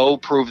to go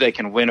prove they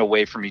can win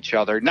away from each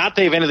other. Not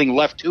they have anything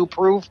left to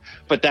prove,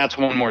 but that's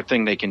one more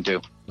thing they can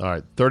do. All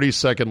right,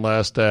 30-second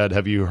last ad.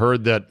 Have you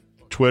heard that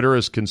Twitter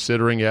is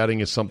considering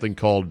adding something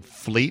called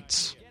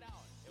fleets?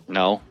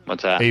 No,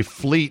 what's that? A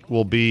fleet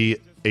will be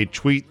a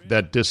tweet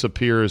that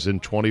disappears in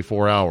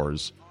 24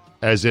 hours,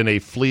 as in a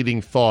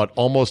fleeting thought,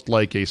 almost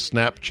like a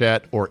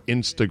Snapchat or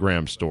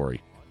Instagram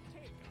story.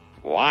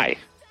 Why?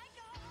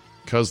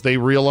 because they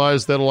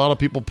realize that a lot of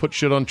people put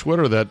shit on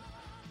Twitter that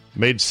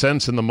made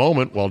sense in the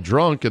moment while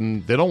drunk,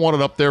 and they don't want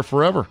it up there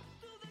forever.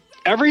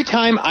 Every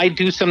time I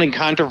do something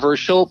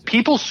controversial,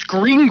 people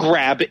screen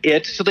grab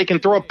it so they can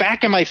throw it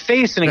back in my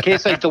face, and in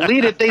case I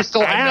delete it, they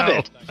still have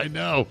it. I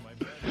know.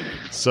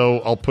 So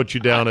I'll put you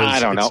down as I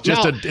don't know.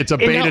 It's a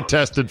beta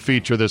tested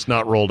feature that's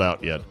not rolled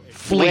out yet.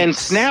 When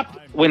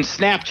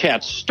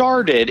Snapchat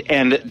started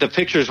and the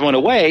pictures went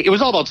away, it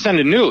was all about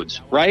sending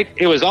nudes, right?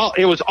 It was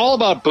all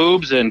about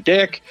boobs and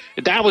dick.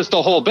 That was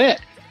the whole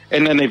bit,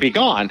 and then they'd be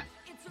gone.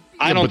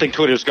 I don't think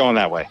Twitter's going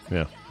that way.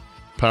 Yeah,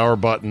 power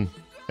button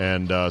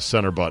and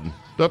center button.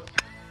 Oop,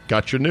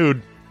 got your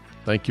nude.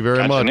 Thank you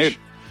very much.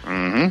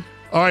 Mm-hmm.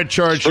 All right,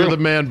 Charge, you're the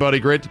man, buddy.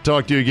 Great to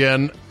talk to you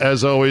again.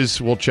 As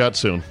always, we'll chat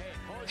soon.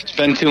 It's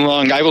been too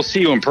long. I will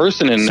see you in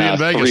person in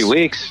 3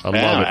 weeks. I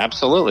love it.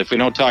 Absolutely. If we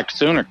don't talk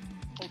sooner.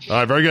 All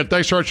right, very good.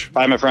 Thanks, Charge.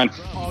 Bye, my friend.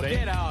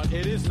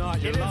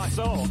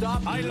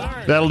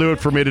 That'll do it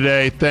for me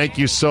today. Thank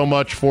you so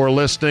much for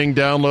listening,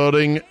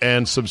 downloading,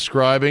 and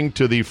subscribing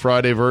to the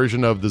Friday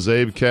version of the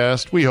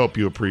Zabecast. We hope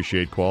you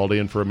appreciate quality,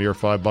 and for a mere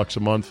 $5 a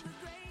month,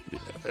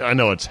 I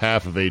know it's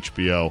half of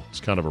HBO. It's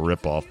kind of a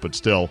ripoff, but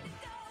still,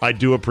 I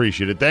do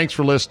appreciate it. Thanks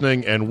for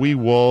listening, and we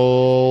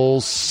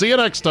will see you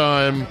next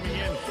time.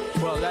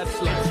 Well,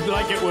 that's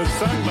like it was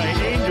sung by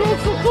angels.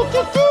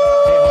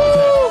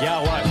 Yeah,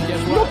 what?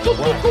 Guess what?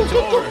 It's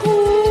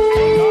over.